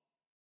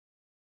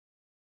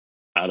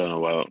I don't know.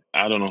 Well,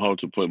 I don't know how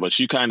to put it, but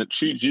she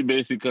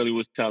basically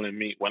was telling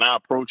me when I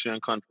approached her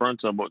and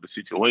confronted her about the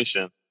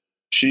situation,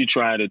 she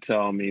tried to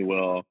tell me,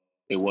 well,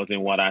 it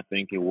wasn't what I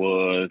think it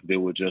was. They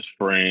were just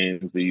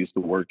friends. They used to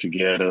work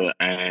together,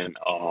 and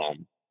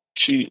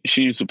she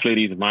used to play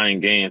these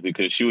mind games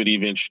because she would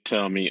even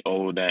tell me,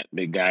 oh, that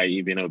the guy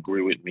even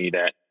agree with me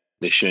that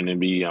they shouldn't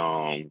be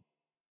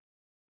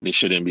they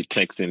shouldn't be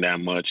texting that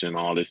much and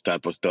all this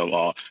type of stuff.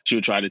 Or she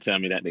would try to tell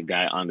me that the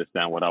guy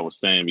understand what I was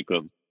saying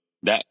because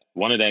that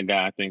one of that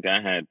guy I think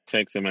I had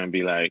text him and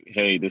be like,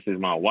 hey, this is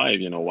my wife,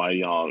 why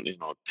y'all,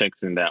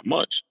 texting that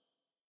much?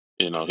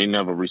 He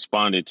never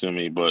responded to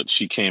me, but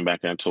she came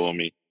back and told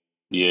me,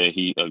 yeah,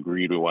 he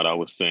agreed with what I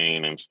was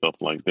saying and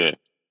stuff like that.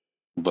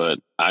 But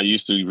I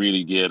used to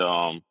really get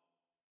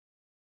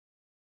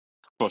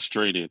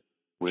frustrated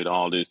with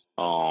all this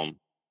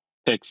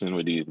texting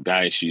with these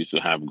guys she used to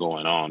have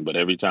going on. But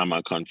every time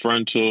I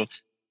confront her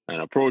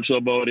and approach her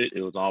about it,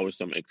 it was always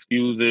some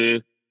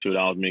excuses. She would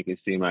always make it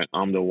seem like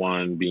I'm the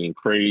one being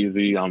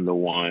crazy. I'm the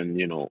one,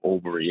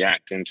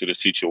 overreacting to the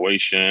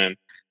situation.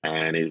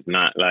 And it's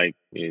not like,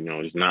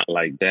 it's not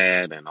like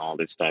that and all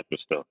this type of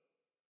stuff.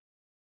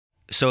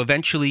 So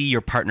eventually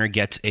your partner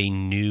gets a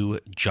new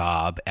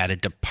job at a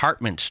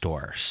department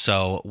store.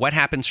 So what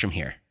happens from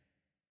here?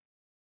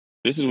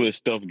 This is where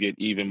stuff get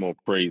even more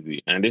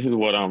crazy. And this is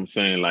what I'm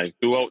saying. Like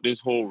throughout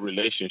this whole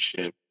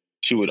relationship,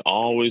 she would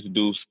always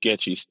do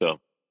sketchy stuff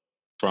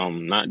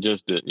from not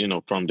just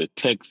from the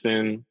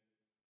texting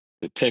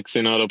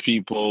other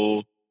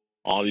people,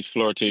 all these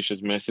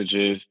flirtatious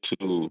messages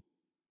to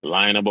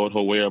lying about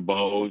her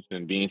whereabouts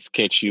and being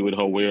sketchy with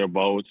her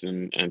whereabouts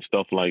and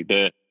stuff like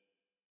that.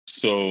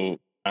 So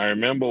I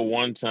remember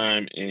one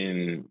time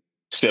in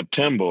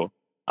September,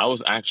 I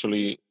was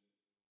actually,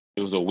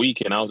 it was a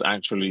weekend, I was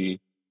actually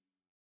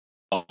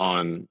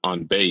on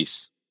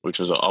base, which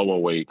was an hour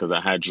away because I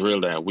had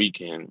drilled that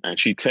weekend. And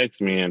she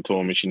texted me and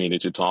told me she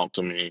needed to talk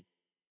to me.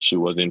 She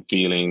wasn't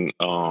feeling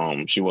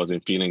good. She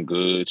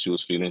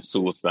was feeling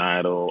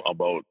suicidal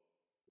about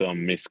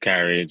some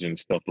miscarriage and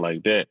stuff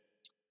like that.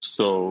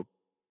 So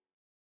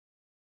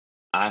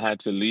I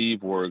had to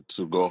leave work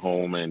to go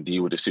home and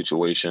deal with the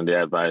situation. They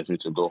advised me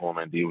to go home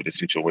and deal with the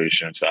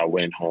situation. So I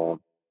went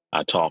home.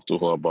 I talked to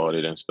her about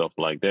it and stuff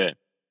like that.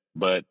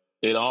 But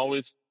it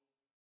always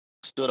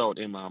stood out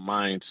in my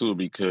mind too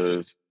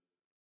because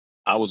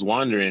I was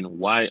wondering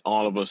why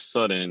all of a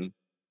sudden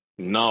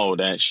know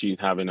that she's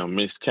having a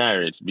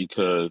miscarriage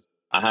because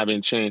I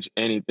haven't changed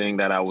anything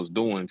that I was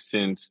doing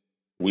since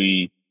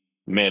we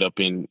met up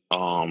in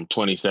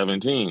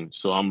 2017.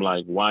 So I'm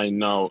like, why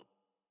now,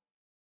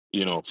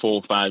 4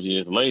 or 5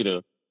 years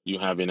later, you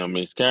having a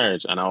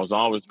miscarriage? And I was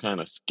always kind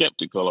of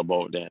skeptical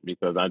about that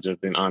because I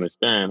just didn't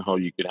understand how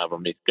you could have a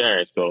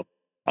miscarriage. So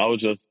I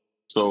was just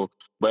so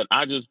but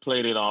I just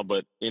played it all.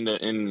 But in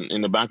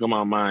the back of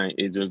my mind,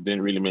 it just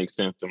didn't really make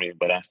sense to me.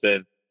 But I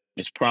said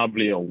it's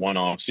probably a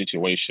one-off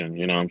situation,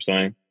 you know what I'm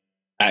saying?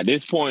 At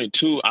this point,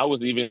 too, I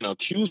was even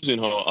accusing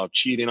her of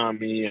cheating on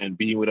me and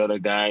being with other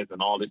guys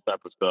and all this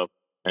type of stuff.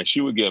 And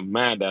she would get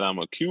mad that I'm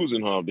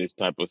accusing her of this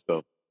type of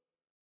stuff.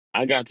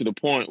 I got to the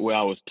point where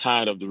I was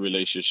tired of the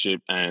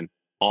relationship and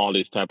all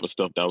this type of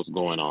stuff that was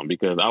going on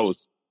because I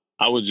was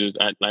just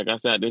like I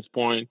said, at this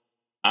point,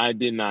 I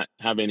did not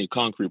have any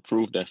concrete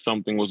proof that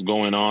something was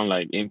going on,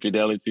 like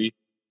infidelity,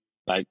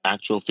 like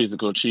actual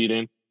physical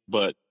cheating,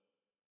 but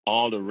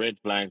all the red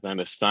flags and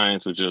the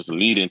signs were just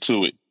leading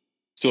to it.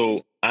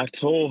 So I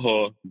told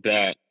her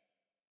that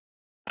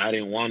I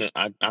didn't want to.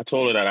 I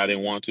told her that I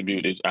didn't want to be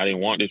with this. I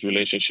didn't want this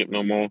relationship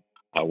no more.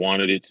 I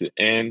wanted it to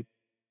end.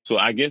 So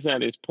I guess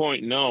at this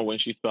point, no, when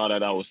she saw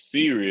that I was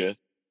serious,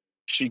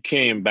 she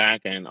came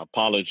back and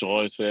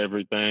apologized for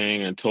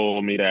everything and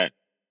told me that,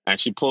 and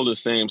she pulled the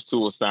same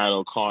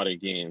suicidal card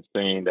again,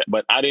 saying that.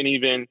 But I didn't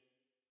even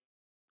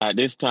at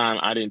this time.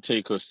 I didn't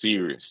take her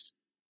serious.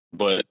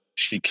 But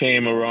she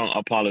came around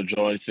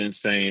apologizing,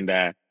 saying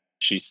that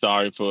she's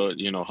sorry for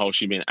how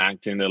she been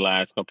acting the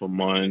last couple of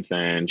months,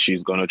 and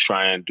she's gonna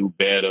try and do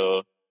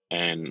better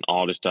and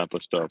all this type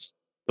of stuff.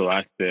 So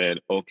I said,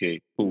 okay,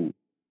 cool.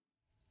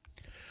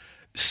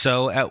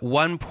 So at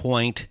one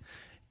point,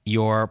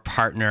 your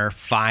partner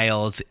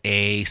files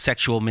a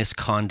sexual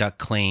misconduct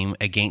claim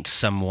against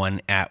someone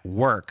at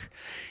work,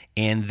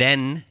 and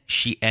then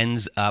she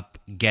ends up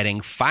getting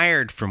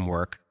fired from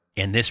work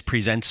And this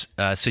presents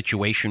a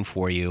situation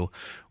for you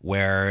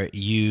where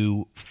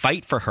you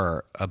fight for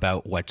her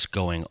about what's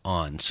going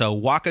on. So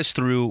walk us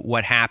through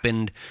what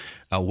happened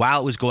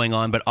while it was going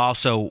on, but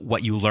also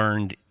what you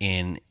learned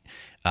in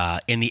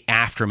the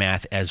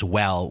aftermath as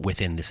well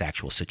within this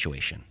actual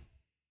situation.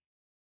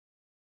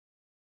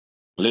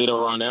 Later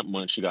on that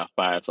month, she got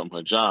fired from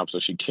her job. So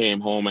she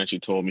came home and she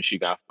told me she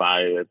got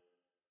fired.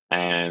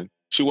 And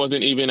she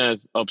wasn't even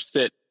as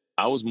upset.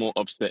 I was more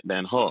upset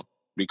than her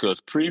because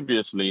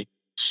previously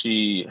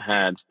she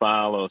had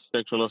filed a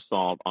sexual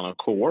assault on a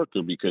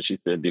coworker because she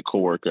said the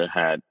coworker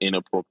had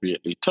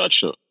inappropriately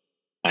touched her.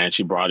 And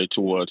she brought it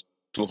to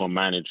her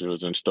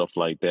managers and stuff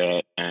like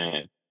that.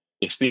 And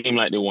it seemed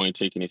like they weren't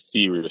taking it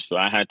serious. So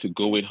I had to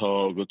go with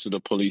her, go to the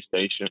police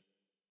station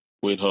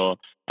with her.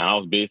 And I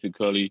was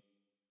basically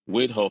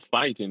with her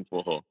fighting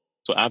for her.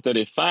 So after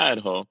they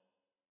fired her,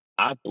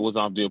 I was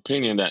of the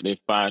opinion that they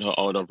fired her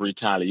out of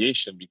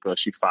retaliation because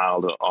she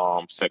filed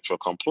a sexual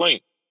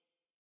complaint.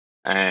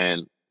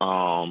 And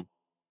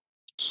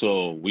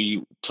so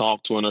we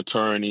talked to an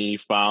attorney,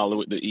 filed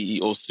with the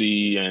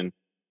EEOC, and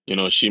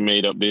she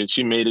made it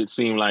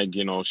seem like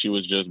she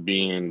was just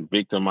being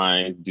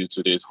victimized due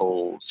to this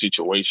whole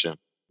situation.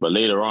 But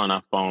later on,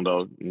 I found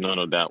out none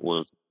of that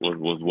was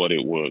what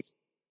it was.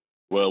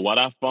 Well, what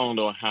I found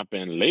out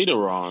happened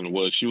later on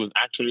was she was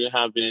actually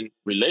having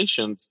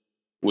relations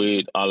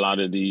with a lot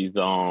of these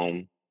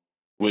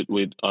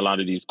with a lot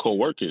of these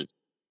coworkers,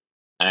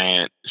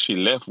 and she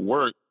left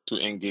work to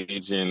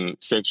engage in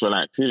sexual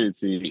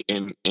activity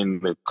in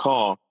the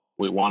car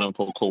with one of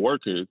her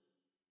coworkers,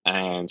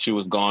 and she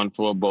was gone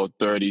for about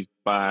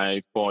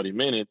 35, 40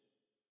 minutes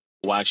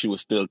while she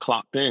was still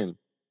clocked in,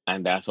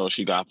 and that's how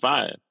she got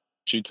fired.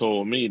 She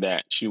told me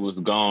that she was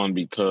gone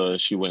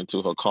because she went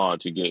to her car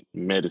to get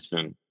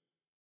medicine,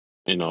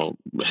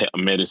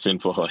 medicine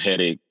for her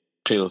headache,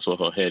 pills for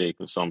her headache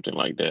or something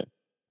like that.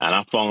 And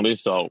I found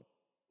this out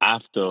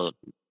after,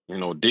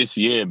 this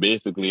year,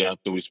 basically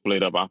after we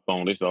split up, I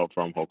found this out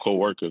from her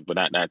coworkers. But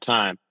at that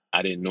time,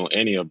 I didn't know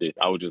any of this.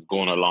 I was just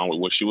going along with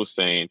what she was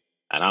saying.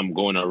 And I'm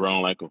going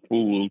around like a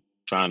fool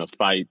trying to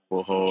fight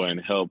for her and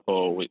help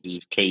her with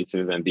these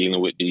cases and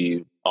dealing with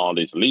all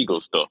this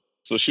legal stuff.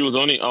 So she was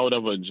only out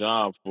of a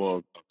job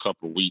for a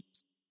couple of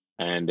weeks.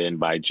 And then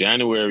by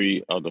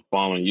January of the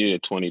following year,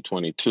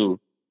 2022,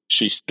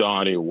 she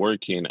started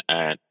working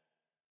at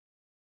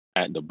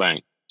the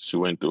bank. She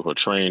went through her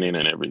training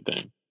and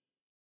everything.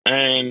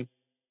 And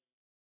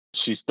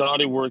she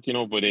started working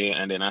over there,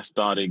 and then I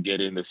started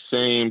getting the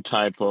same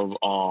type of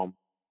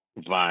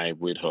vibe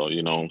with her.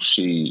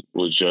 She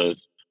was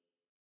just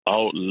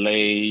out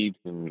late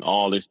and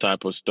all this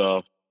type of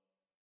stuff.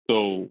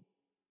 So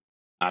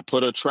I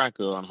put a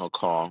tracker on her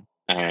car,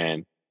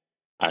 and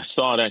I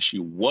saw that she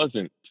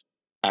wasn't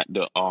at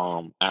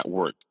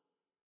work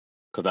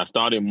because I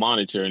started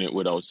monitoring it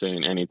without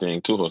saying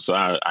anything to her. So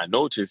I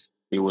noticed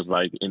it was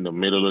like in the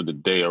middle of the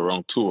day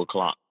around 2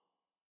 o'clock,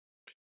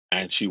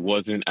 and she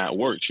wasn't at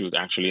work. She was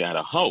actually at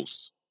a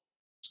house,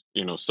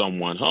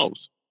 someone's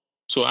house.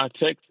 So I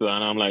text her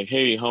and I'm like,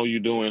 "Hey, how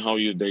you doing? How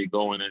your day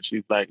going?" And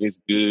she's like,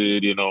 "It's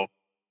good,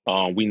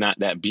 we not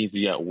that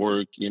busy at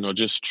work,"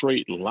 just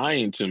straight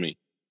lying to me.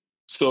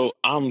 So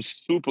I'm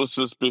super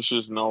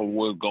suspicious now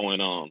what's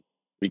going on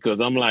because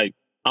I'm like,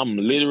 I'm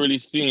literally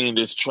seeing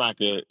this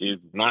tracker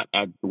is not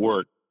at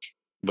work,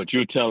 but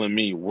you're telling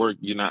me work,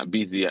 you're not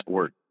busy at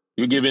work.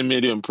 You're giving me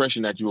the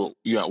impression that you're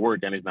at work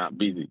and it's not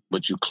busy,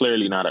 but you're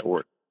clearly not at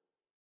work.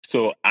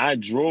 So I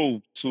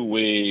drove to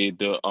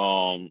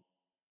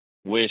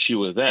where she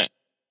was at.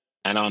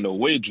 And on the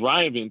way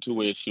driving to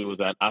where she was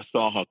at, I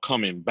saw her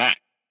coming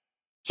back.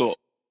 So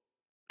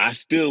I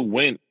still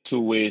went to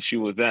where she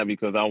was at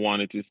because I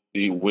wanted to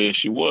see where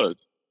she was.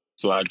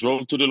 So I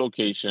drove to the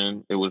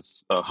location. It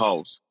was a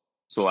house.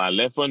 So I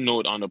left a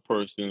note on the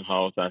person's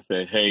house. I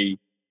said, "Hey,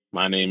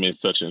 my name is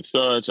such and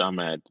such. I'm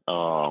at,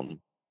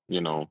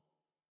 you know,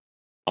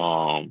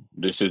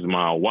 this is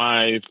my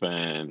wife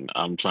and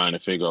I'm trying to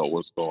figure out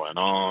what's going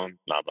on,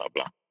 blah, blah,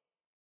 blah."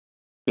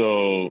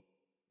 So,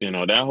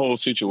 that whole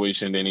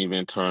situation didn't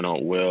even turn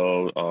out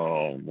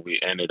well. We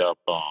ended up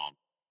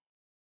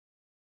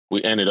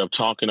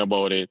talking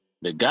about it.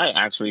 The guy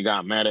actually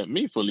got mad at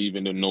me for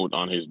leaving the note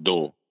on his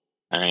door.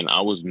 And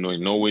I was in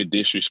no way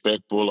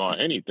disrespectful or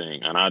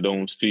anything. And I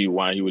don't see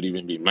why he would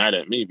even be mad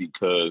at me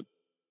because,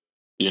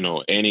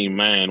 any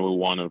man would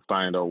want to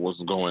find out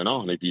what's going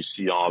on if you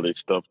see all this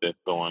stuff that's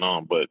going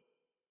on. But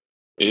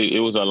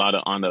it was a lot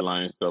of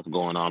underlying stuff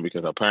going on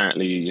because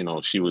apparently,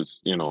 she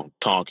was,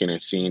 talking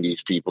and seeing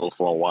these people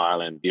for a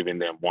while and giving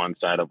them one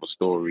side of a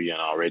story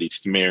and already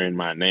smearing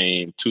my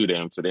name to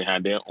them. So they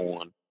had their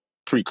own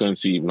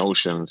preconceived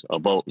notions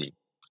about me.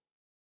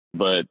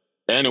 But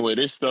anyway,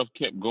 this stuff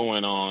kept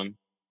going on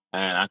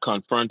and I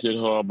confronted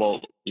her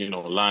about,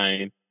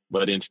 lying.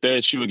 But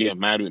instead, she would get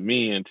mad with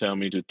me and tell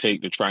me to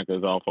take the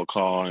trackers off her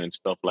car and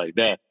stuff like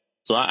that.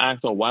 So I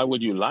asked her, "Why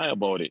would you lie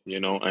about it?"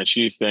 And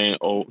she's saying,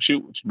 "Oh, she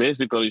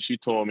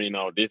told me,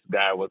 this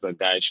guy was a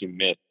guy she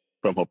met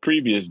from her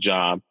previous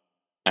job.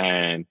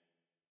 And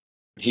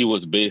he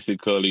was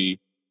basically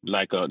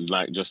like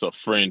just a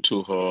friend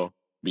to her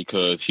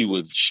because she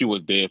was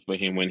there for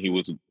him when he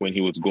was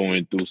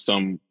going through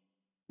some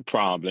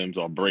problems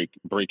or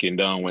breaking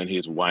down when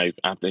his wife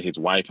after his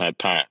wife had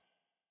passed.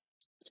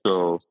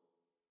 So,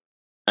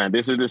 and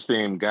this is the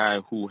same guy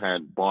who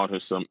had bought her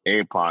some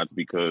AirPods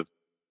because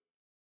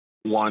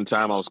one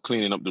time I was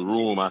cleaning up the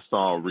room, I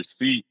saw a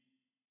receipt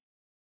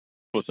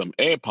for some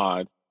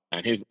AirPods,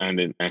 and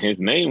his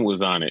name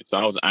was on it. So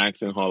I was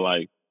asking her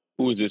like,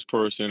 who is this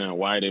person and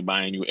why are they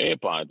buying you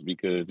AirPods?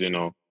 Because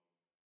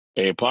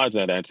AirPods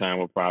at that time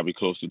were probably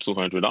close to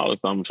 $200.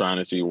 So I'm trying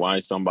to see why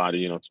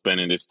somebody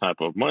spending this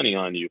type of money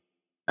on you.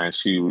 And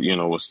she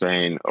was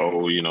saying,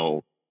 oh,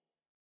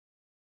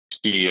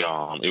 she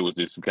it was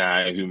this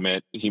guy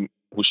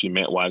who she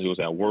met while he was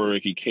at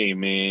work. He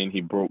came in,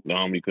 he broke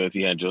down because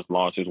he had just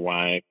lost his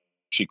wife.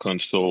 She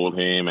consoled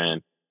him,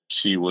 and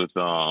she was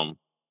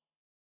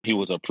he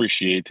was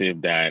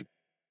appreciative that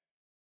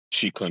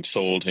she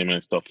consoled him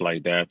and stuff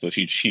like that. So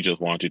she just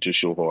wanted to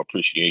show her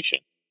appreciation.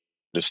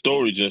 The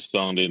story just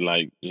sounded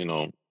like,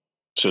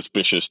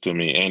 suspicious to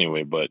me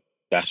anyway, but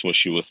that's what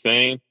she was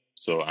saying.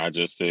 So I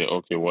just said,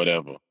 okay,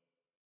 whatever.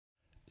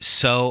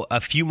 So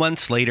a few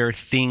months later,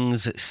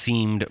 things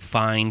seemed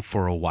fine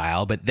for a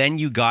while, but then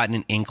you got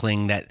an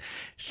inkling that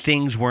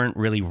things weren't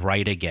really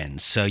right again.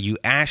 So you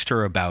asked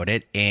her about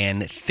it,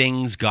 and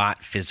things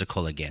got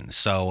physical again.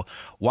 So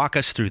walk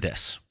us through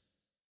this.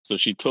 So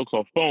she took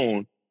her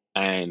phone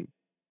and,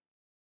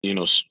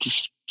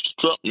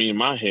 struck me in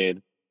my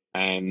head,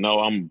 and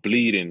now I'm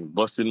bleeding,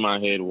 busted my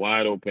head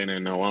wide open,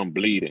 and now I'm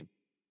bleeding.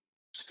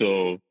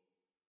 So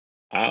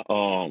I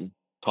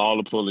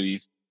called the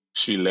police.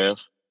 She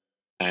left.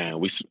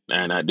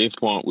 And at this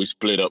point we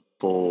split up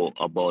for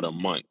about a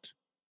month.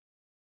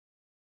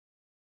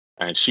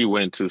 And she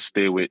went to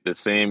stay with the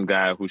same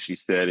guy who she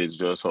said is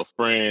just her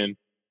friend,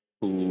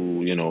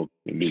 who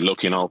be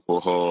looking out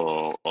for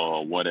her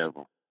or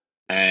whatever.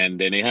 And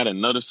then they had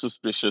another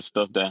suspicious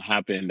stuff that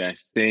happened that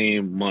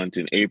same month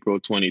in April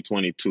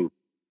 2022.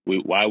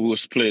 While we were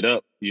split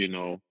up,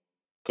 because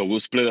we were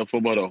split up for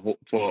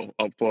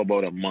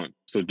about a month.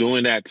 So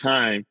during that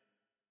time,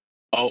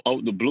 out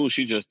the blue,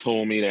 she just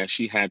told me that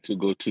she had to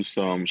go to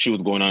she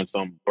was going on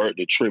some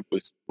birthday trip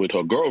with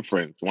her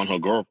girlfriends. One of her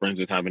girlfriends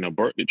is having a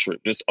birthday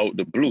trip, just out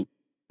the blue.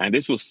 And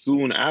this was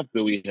soon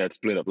after we had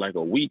split up, like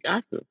a week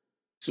after.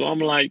 So I'm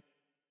like,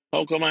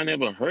 how come I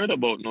never heard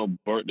about no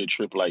birthday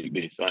trip like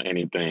this or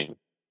anything?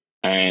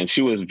 And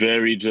she was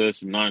very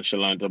just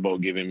nonchalant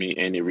about giving me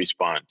any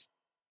response.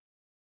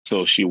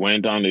 So she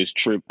went on this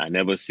trip. I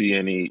never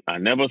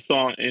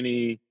saw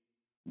any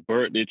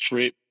birthday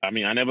trip. I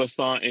mean, I never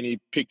saw any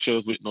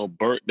pictures with no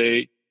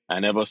birthday. I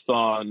never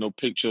saw no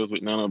pictures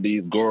with none of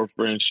these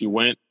girlfriends she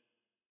went.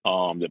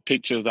 The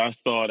pictures I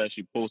saw that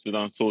she posted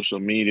on social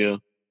media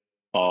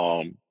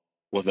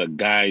was a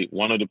guy.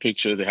 One of the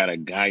pictures, it had a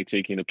guy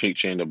taking a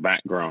picture in the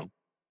background.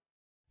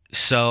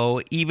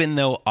 So even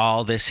though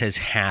all this has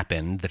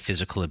happened, the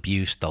physical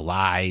abuse, the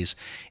lies,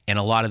 and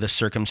a lot of the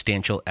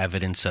circumstantial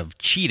evidence of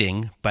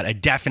cheating, but a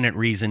definite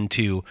reason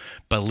to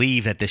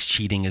believe that this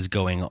cheating is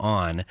going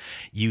on,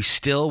 you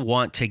still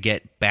want to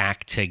get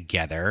back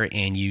together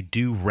and you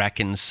do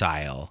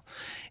reconcile.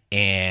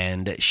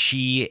 And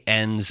she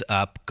ends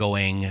up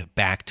going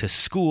back to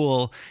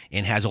school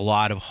and has a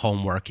lot of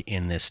homework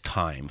in this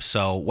time.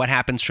 So what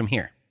happens from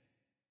here?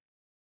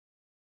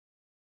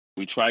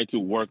 We tried to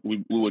work.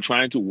 We were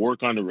trying to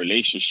work on the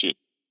relationship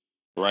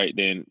right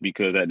then,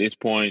 because at this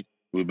point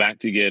we're back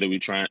together. We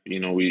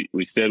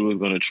said we were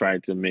going to try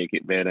to make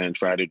it better and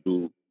try to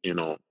do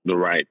the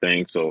right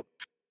thing. So,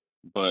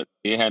 but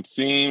it had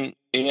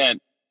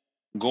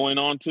going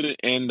on to the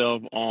end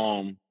of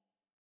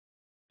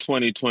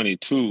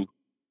 2022.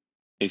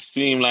 It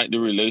seemed like the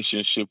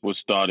relationship was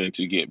starting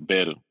to get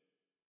better,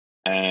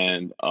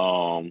 and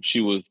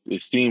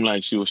it seemed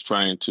like she was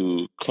trying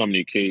to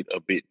communicate a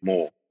bit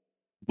more.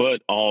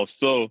 But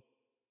also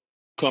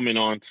coming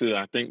on to,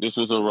 I think this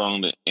was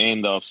around the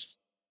end of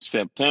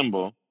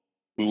September,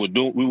 we were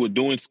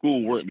doing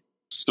schoolwork.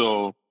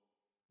 So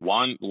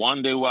one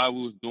day while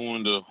we was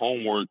doing the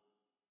homework,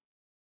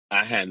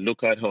 I had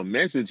looked at her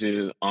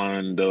messages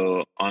on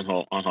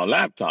her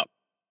laptop,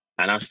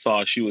 and I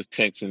saw she was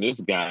texting this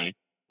guy,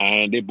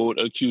 and they both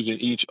accusing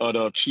each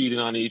other of cheating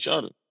on each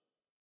other.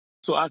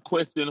 So I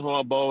questioned her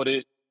about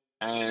it,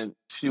 and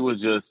she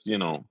was just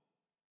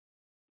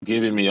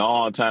giving me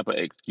all type of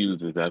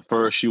excuses. At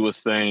first, she was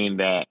saying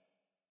that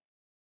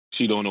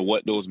she don't know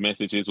what those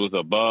messages was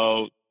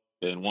about.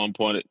 Then at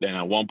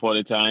one point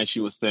in time, she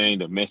was saying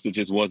the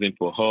messages wasn't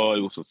for her;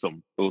 it was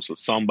for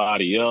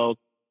somebody else.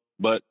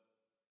 But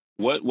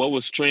what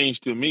was strange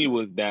to me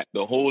was that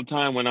the whole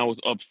time when I was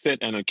upset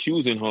and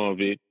accusing her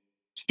of it,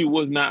 she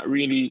was not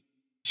really.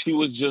 She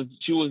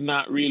was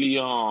not really.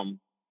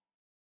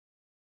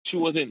 She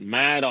wasn't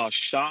mad or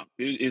shocked.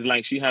 It's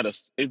like she had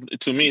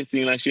to me, it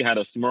seemed like she had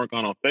a smirk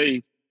on her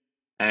face.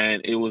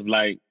 And it was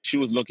like she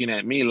was looking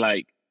at me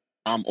like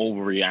I'm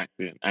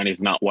overreacting and it's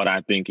not what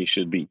I think it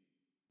should be.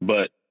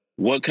 But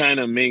what kind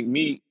of made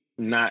me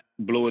not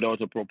blow it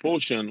out of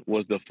proportion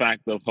was the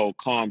fact of how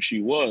calm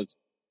she was.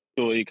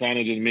 So it kind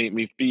of just made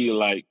me feel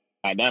like,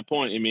 at that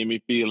point, it made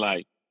me feel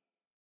like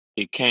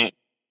it can't.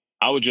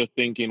 I was just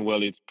thinking,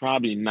 well, it's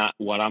probably not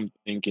what I'm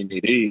thinking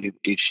it is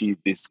if she's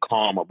this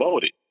calm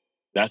about it.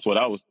 That's what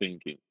I was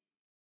thinking.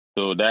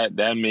 So that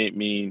made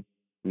me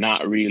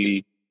not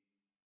really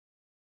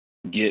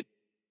get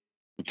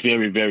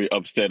very, very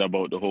upset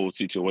about the whole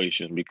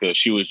situation because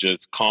she was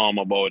just calm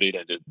about it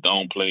and just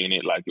downplaying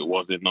it like it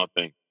wasn't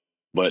nothing.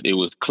 But it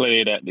was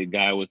clear that the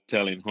guy was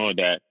telling her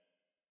that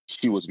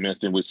she was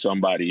messing with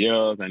somebody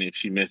else, and if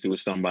she messing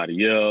with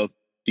somebody else,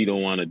 he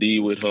don't want to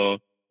deal with her.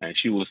 And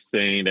she was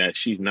saying that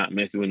she's not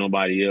messing with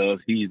nobody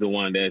else. He's the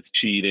one that's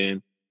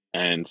cheating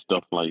and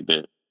stuff like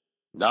that.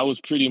 That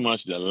was pretty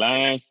much the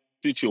last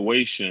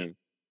situation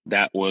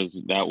that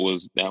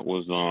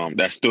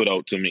stood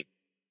out to me.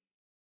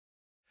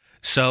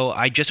 So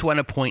I just want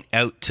to point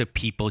out to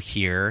people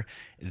here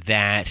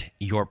that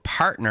your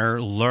partner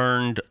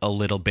learned a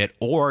little bit,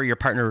 or your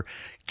partner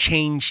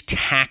changed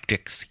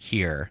tactics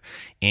here.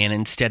 And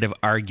instead of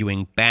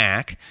arguing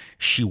back,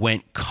 she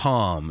went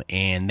calm,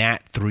 and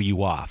that threw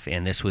you off.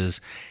 And this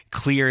was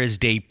clear as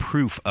day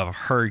proof of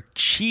her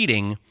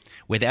cheating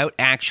without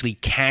actually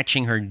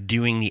catching her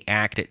doing the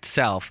act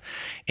itself.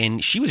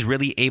 And she was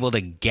really able to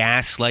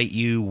gaslight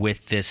you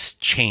with this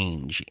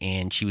change.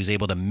 And she was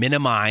able to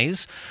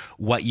minimize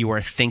what you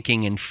are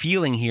thinking and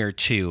feeling here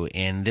too.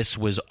 And this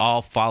was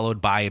all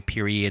followed by a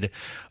period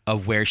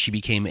of where she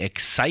became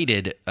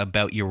excited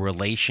about your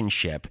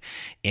relationship.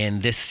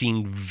 And this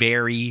seemed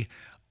very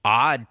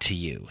odd to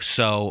you.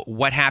 So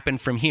what happened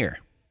from here?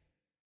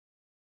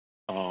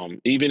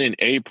 Even in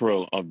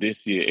April of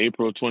this year,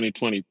 April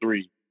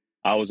 2023,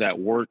 I was at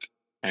work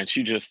and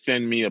she just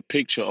sent me a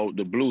picture out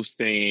the blue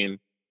saying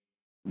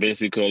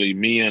basically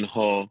me and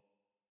her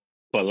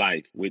for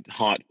life with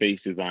heart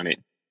faces on it.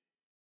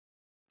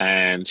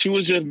 And she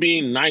was just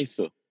being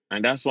nicer.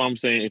 And that's why I'm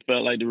saying it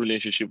felt like the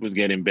relationship was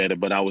getting better,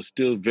 but I was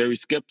still very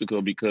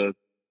skeptical because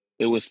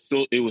it was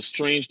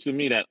strange to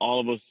me that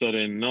all of a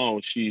sudden, no,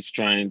 she's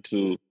trying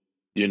to,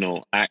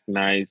 act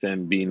nice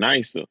and be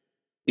nicer.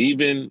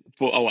 Even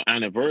for our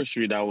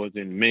anniversary that was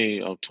in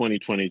May of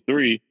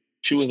 2023,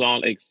 she was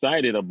all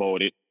excited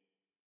about it.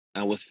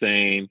 I was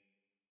saying,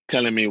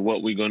 telling me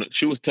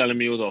she was telling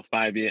me it was our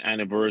 5-year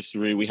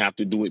anniversary. We have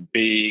to do it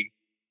big.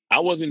 I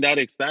wasn't that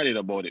excited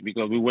about it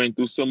because we went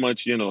through so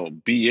much,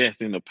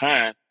 BS in the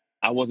past.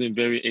 I wasn't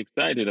very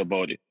excited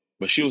about it,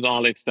 but she was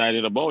all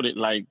excited about it.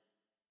 Like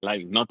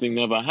nothing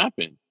ever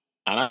happened.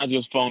 And I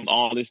just found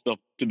all this stuff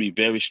to be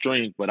very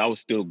strange, but I was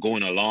still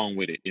going along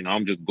with it.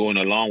 I'm just going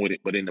along with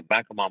it. But in the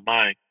back of my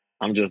mind,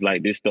 I'm just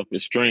like, this stuff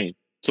is strange.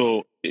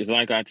 So it's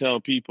like I tell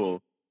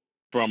people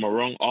from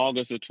around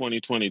August of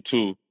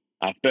 2022,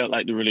 I felt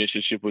like the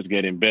relationship was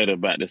getting better,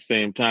 but at the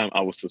same time,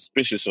 I was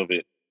suspicious of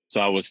it. So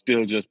I was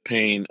still just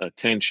paying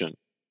attention.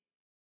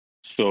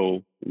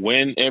 So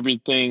when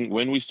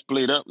we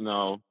split up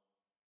now,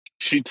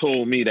 she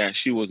told me that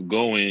she was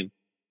going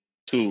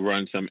to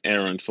run some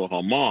errands for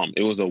her mom.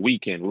 It was a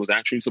weekend. We was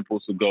actually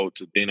supposed to go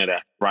to dinner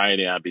that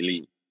Friday, I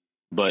believe.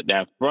 But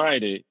that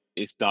Friday,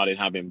 it started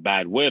having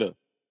bad weather.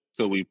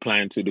 So we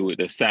planned to do it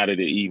the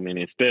Saturday evening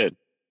instead.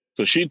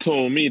 So she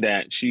told me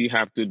that she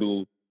have to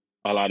do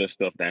a lot of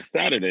stuff that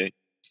Saturday.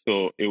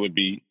 So it would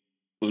be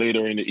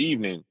later in the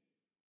evening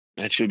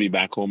and she'll be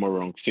back home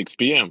around 6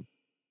 p.m.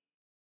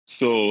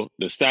 So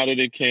the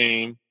Saturday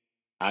came,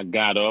 I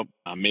got up,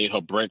 I made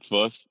her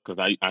breakfast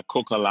because I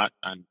cook a lot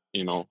and,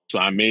 so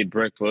I made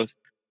breakfast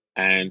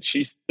and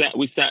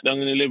we sat down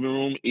in the living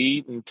room,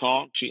 eat and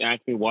talk. She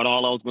asked me what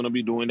all I was going to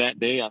be doing that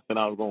day. I said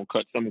I was going to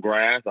cut some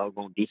grass. I was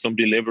going to do some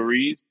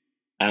deliveries.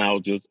 And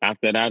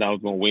after that, I was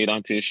going to wait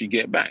until she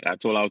get back. I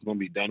told her I was going to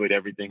be done with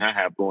everything I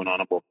have going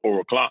on about 4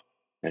 o'clock.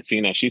 And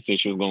seeing that she said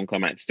she was going to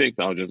come at 6,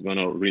 I was just going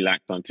to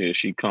relax until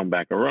she come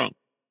back around.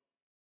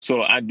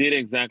 So I did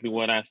exactly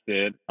what I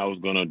said I was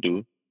going to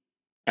do.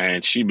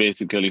 And she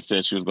basically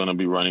said she was going to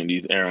be running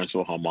these errands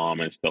for her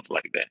mom and stuff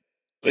like that.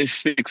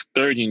 It's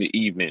 6:30 in the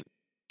evening.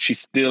 She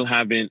still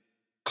haven't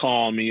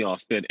called me or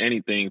said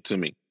anything to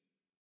me.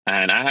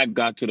 And I had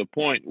got to the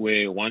point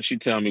where once she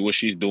tell me what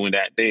she's doing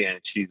that day and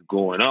she's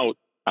going out,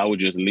 I would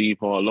just leave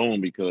her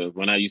alone because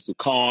when I used to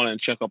call and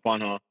check up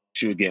on her,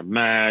 she would get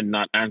mad,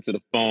 not answer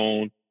the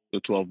phone. So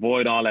to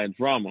avoid all that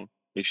drama,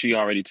 if she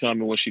already tell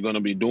me what she's going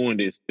to be doing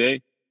this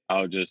day,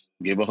 I'll just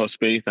give her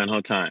space and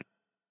her time.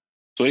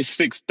 So it's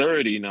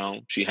 6:30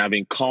 now. She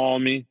haven't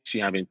called me. She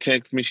haven't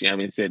texted me. She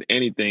haven't said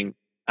anything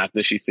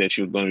after she said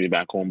she was going to be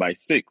back home by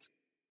 6.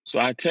 So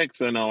I text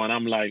her now and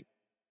I'm like,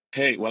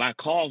 hey, well, I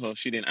called her.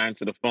 She didn't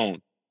answer the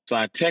phone. So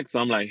I text her.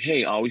 I'm like,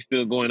 hey, are we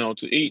still going out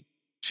to eat?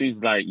 She's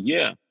like,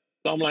 yeah.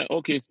 So I'm like,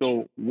 okay,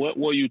 so what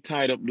were you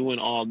tied up doing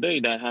all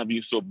day that have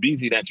you so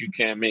busy that you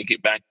can't make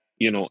it back,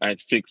 at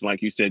 6,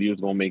 like you said you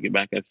was going to make it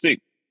back at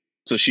 6.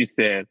 So she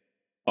said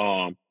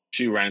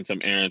she ran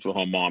some errands for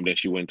her mom, then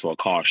she went to a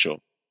car show.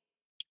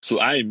 So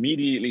I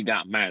immediately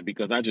got mad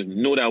because I just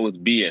know that was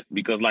BS.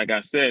 Because like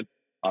I said,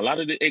 a lot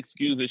of the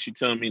excuses she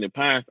told me in the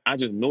past, I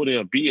just know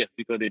they're BS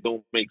because they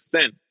don't make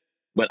sense.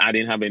 but I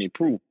didn't have any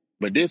proof.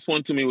 But this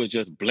one to me was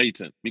just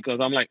blatant because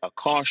I'm like, a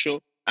car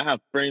show. I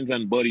have friends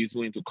and buddies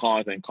who into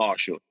cars and car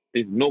show.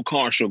 There's no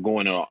car show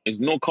going on.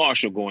 There's no car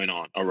show going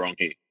on around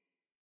here.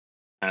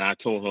 And I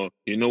told her,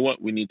 you know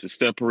what? We need to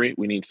separate.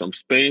 We need some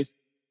space.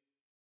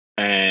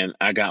 And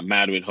I got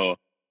mad with her.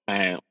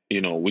 And,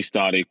 we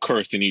started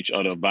cursing each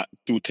other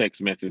through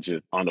text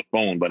messages on the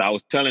phone. But I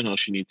was telling her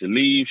she needs to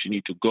leave. She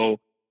needs to go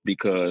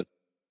because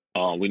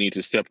we need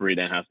to separate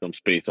and have some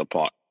space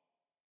apart.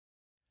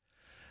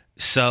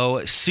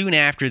 So soon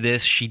after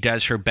this, she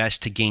does her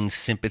best to gain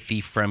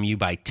sympathy from you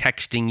by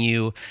texting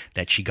you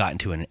that she got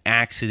into an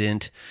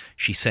accident.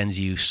 She sends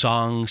you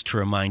songs to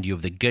remind you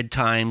of the good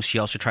times. She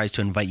also tries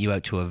to invite you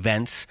out to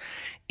events.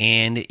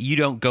 And you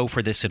don't go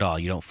for this at all.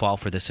 You don't fall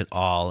for this at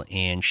all.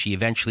 And she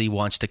eventually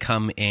wants to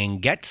come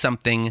and get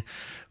something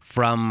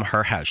from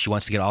her house. She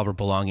wants to get all of her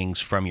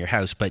belongings from your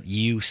house, but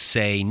you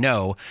say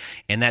no.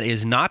 And that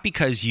is not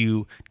because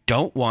you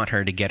don't want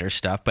her to get her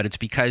stuff, but it's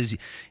because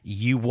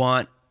you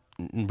want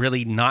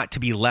really not to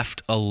be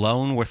left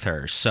alone with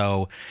her.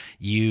 So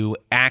you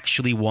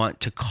actually want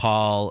to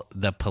call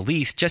the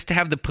police just to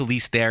have the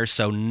police there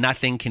so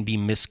nothing can be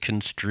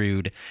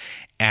misconstrued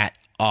at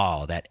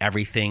all, that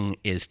everything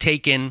is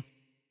taken.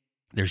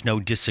 There's no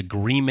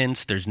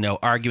disagreements. There's no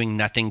arguing.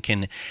 Nothing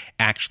can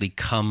actually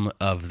come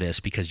of this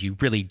because you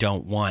really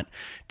don't want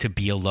to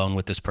be alone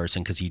with this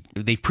person because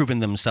they've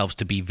proven themselves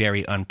to be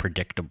very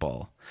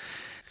unpredictable.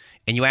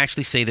 And you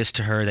actually say this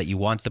to her, that you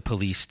want the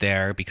police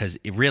there because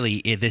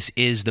this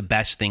is the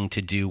best thing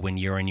to do when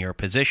you're in your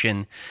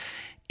position.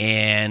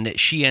 And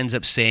she ends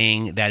up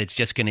saying that it's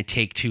just going to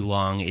take too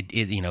long.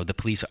 The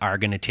police are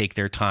going to take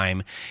their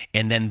time.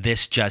 And then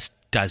this just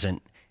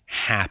doesn't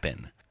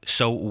happen.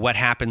 So what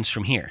happens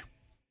from here?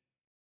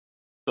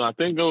 So I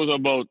think it was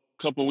about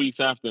a couple of weeks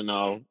after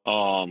now.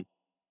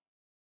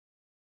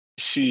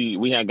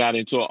 We had got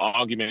into an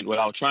argument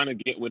without trying to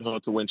get with her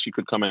to when she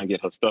could come and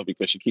get her stuff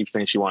because she keeps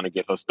saying she want to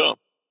get her stuff.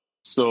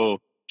 So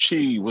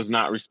she was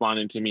not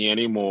responding to me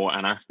anymore,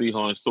 and I see her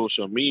on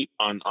social media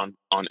on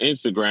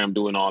Instagram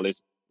doing all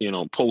this,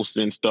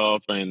 posting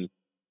stuff and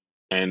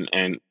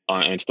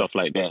stuff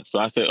like that. So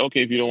I said,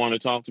 okay, if you don't want to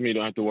talk to me, you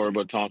don't have to worry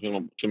about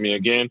talking to me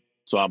again.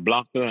 So I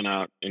blocked her and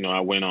I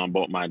went on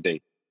about my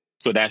day.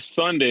 So that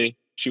Sunday,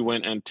 she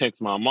went and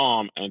texted my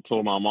mom and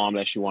told my mom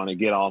that she wanted to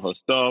get all her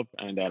stuff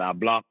and that I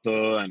blocked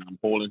her and I'm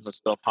holding her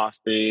stuff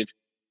hostage.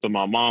 So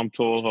my mom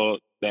told her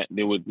that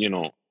they would,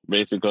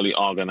 basically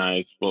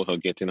organize for her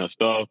getting her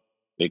stuff.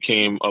 They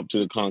came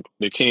to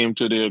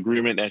the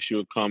agreement that she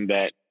would come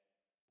that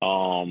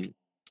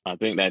I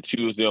think that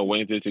Tuesday or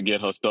Wednesday to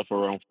get her stuff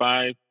around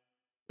 5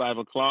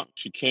 o'clock.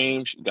 She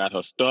came, she got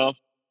her stuff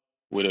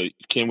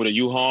came with a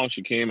U-Haul.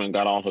 She came and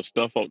got all her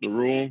stuff out the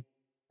room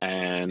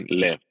and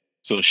left.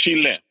 So she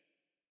left.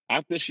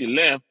 After she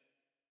left,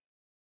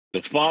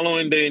 the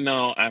following day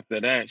now,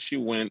 after that, she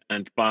went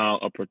and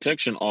filed a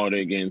protection order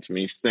against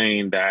me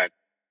saying that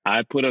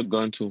I put a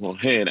gun to her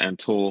head and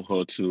told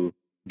her to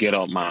get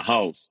out my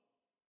house,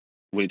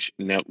 which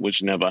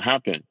never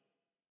happened.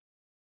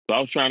 So I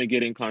was trying to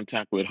get in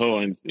contact with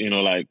her and,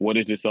 like, what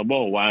is this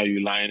about? Why are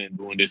you lying and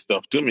doing this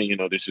stuff to me?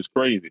 This is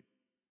crazy.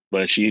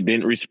 But she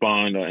didn't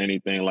respond or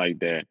anything like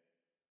that.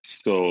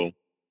 So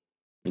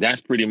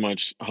that's pretty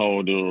much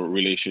how the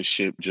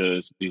relationship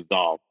just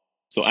dissolved.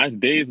 So as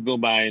days go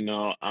by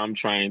now, I'm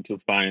trying to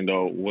find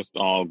out what's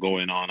all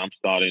going on. I'm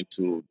starting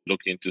to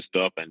look into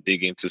stuff and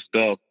dig into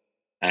stuff.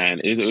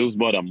 And it was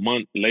about a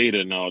month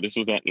later now. This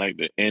was at like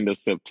the end of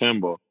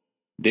September.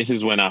 This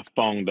is when I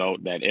found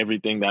out that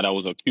everything that I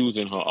was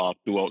accusing her of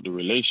throughout the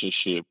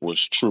relationship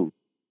was true.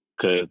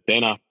 Because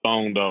then I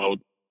found out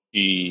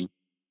she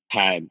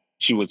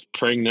was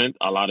pregnant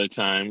a lot of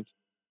times.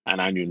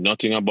 And I knew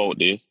nothing about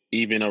this,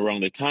 even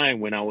around the time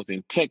when I was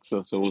in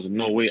Texas. So there was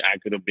no way I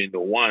could have been the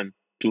one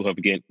to have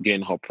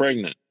getting her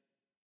pregnant.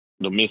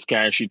 The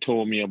miscarriage she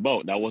told me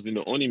about, that wasn't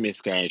the only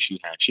miscarriage she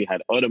had. She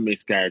had other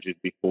miscarriages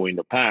before in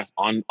the past.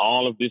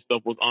 All of this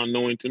stuff was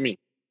unknown to me.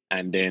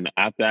 And then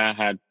after I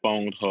had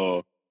found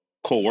her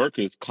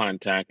co-workers'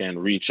 contact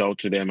and reached out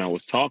to them and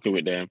was talking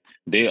with them,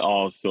 they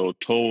also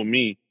told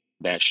me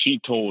that she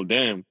told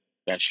them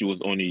that she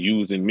was only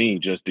using me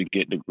just to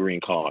get the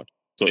green card.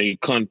 So it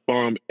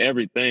confirmed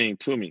everything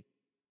to me.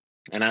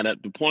 And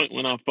at the point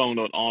when I found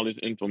out all this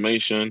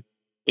information,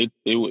 it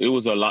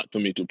was a lot for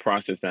me to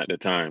process at the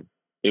time.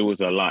 It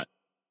was a lot.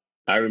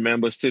 I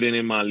remember sitting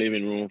in my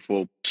living room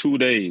for 2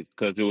 days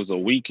because it was a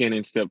weekend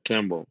in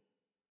September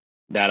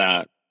that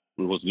I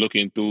was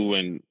looking through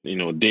and,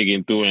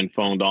 digging through and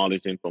found all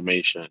this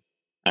information.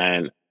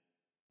 And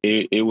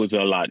it was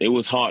a lot. It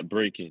was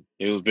heartbreaking.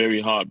 It was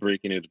very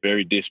heartbreaking. It was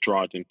very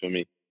distraughting for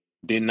me.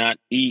 Did not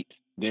eat,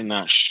 did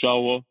not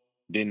shower,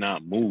 did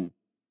not move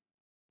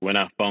when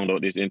I found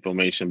out this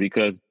information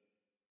because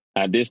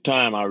at this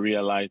time I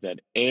realized that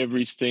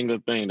every single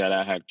thing that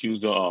I had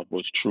accused her of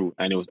was true,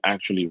 and it was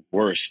actually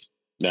worse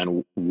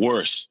than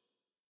worse.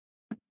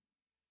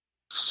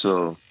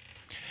 So,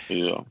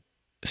 yeah.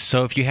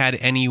 So if you had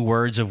any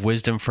words of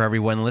wisdom for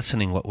everyone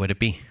listening, what would it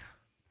be?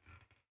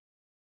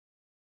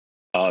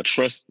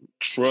 Trust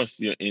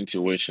your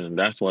intuition.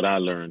 That's what I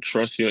learned.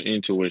 Trust your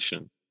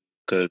intuition,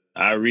 because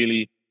I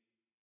really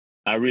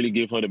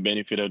give her the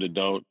benefit of the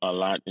doubt a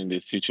lot in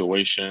this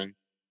situation,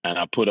 and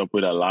I put up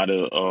with a lot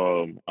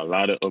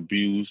of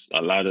abuse,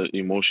 a lot of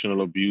emotional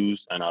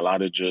abuse, and a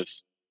lot of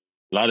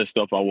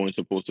stuff I wasn't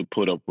supposed to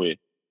put up with.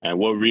 And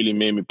what really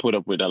made me put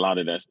up with a lot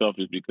of that stuff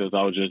is because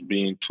I was just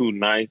being too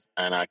nice,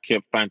 and I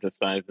kept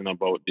fantasizing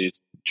about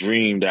this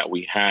dream that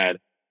we had,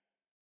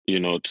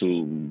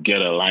 to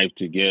get a life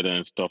together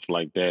and stuff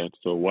like that.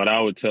 So what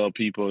I would tell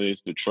people is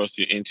to trust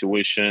your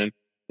intuition.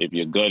 If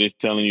your gut is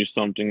telling you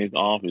something is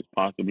off, it's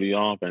possibly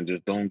off, and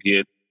just don't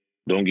get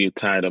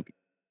tied up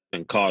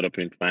and caught up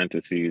in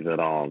fantasies at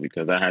all,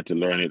 because I had to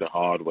learn it the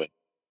hard way.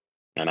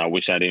 And I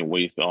wish I didn't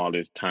waste all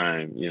this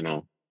time.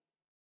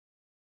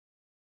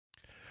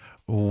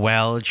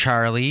 Well,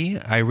 Charlie,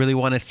 I really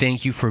want to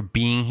thank you for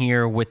being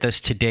here with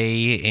us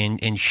today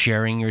and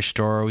sharing your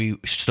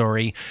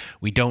story.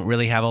 We don't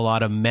really have a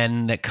lot of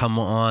men that come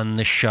on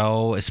the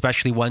show,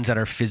 especially ones that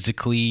are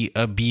physically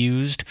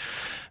abused.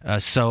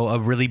 So a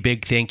really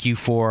big thank you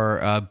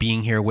for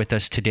being here with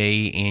us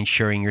today and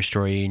sharing your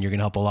story. And you're going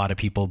to help a lot of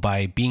people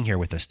by being here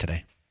with us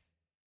today.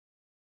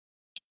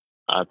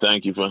 I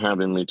thank you for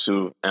having me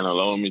too, and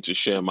allowing me to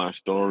share my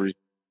story.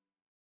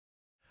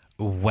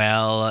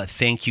 Well,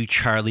 thank you,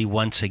 Charlie,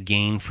 once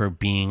again for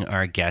being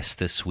our guest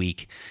this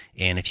week.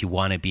 And if you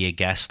want to be a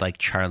guest like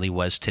Charlie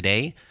was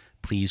today,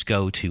 please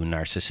go to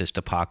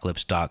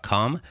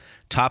narcissistapocalypse.com.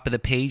 Top of the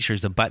page,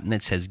 there's a button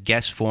that says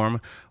guest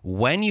form.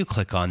 When you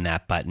click on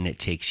that button, it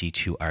takes you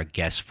to our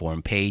guest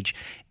form page.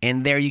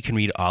 And there you can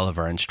read all of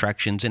our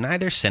instructions and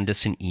either send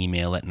us an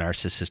email at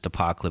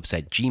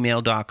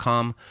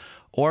narcissistapocalypse@gmail.com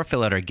or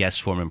fill out our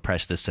guest form and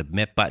press the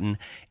submit button.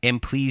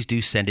 And please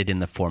do send it in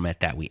the format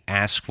that we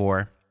ask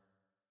for.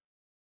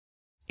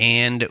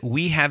 And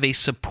we have a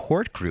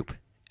support group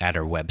at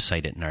our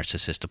website at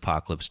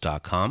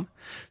narcissistapocalypse.com.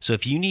 So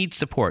if you need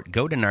support,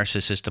 go to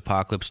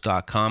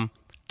narcissistapocalypse.com.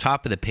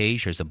 Top of the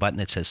page, there's a button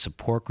that says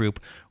support group.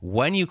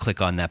 When you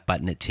click on that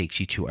button, it takes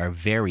you to our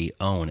very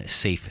own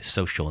safe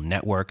social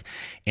network.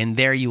 And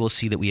there you will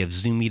see that we have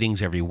Zoom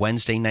meetings every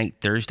Wednesday night,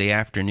 Thursday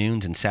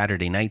afternoons, and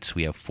Saturday nights.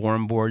 We have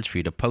forum boards for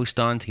you to post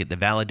on to get the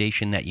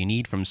validation that you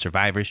need from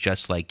survivors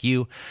just like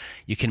you.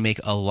 You can make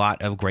a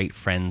lot of great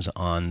friends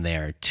on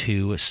there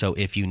too. So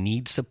if you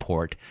need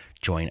support,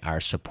 join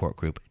our support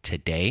group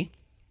today.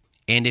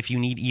 And if you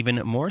need even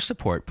more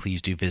support,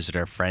 please do visit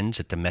our friends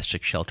at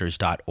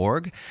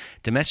DomesticShelters.org.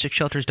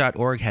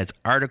 DomesticShelters.org has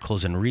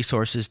articles and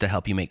resources to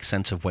help you make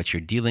sense of what you're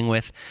dealing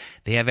with.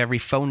 They have every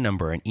phone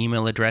number, an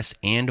email address,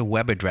 and a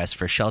web address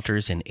for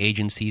shelters and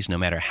agencies, no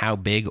matter how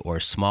big or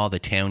small the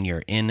town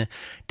you're in.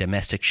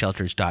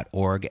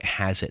 DomesticShelters.org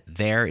has it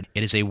there. It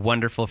is a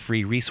wonderful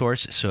free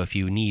resource, so if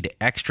you need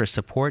extra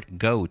support,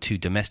 go to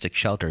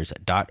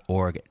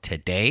DomesticShelters.org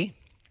today.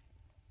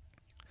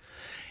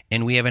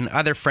 And we have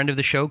another friend of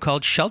the show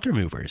called Shelter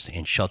Movers.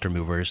 And Shelter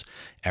Movers,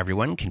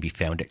 everyone, can be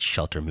found at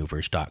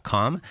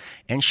sheltermovers.com.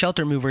 And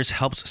Shelter Movers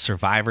helps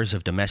survivors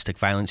of domestic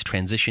violence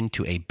transition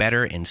to a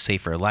better and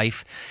safer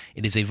life.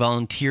 It is a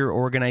volunteer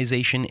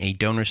organization, a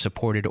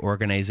donor-supported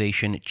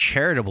organization,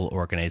 charitable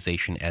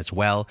organization as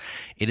well.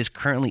 It is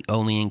currently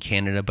only in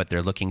Canada, but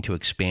they're looking to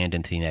expand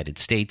into the United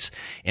States.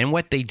 And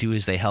what they do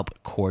is they help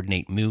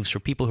coordinate moves for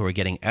people who are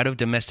getting out of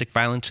domestic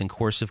violence and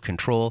coercive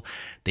control.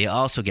 They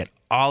also get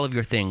all of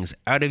your things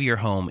out of your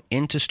home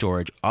into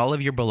storage, all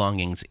of your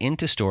belongings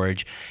into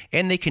storage,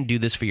 and they can do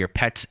this for your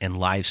pets and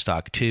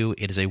livestock too.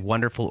 It is a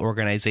wonderful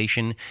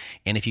organization,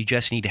 and if you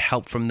just need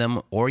help from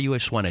them or you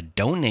just want to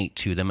donate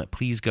to them,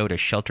 please go to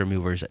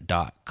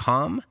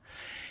sheltermovers.com.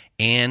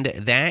 And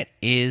that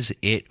is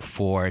it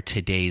for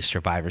today's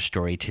Survivor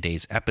Story,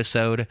 today's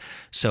episode.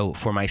 So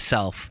for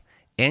myself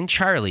and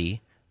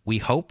Charlie, we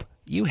hope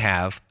you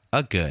have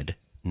a good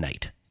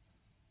night.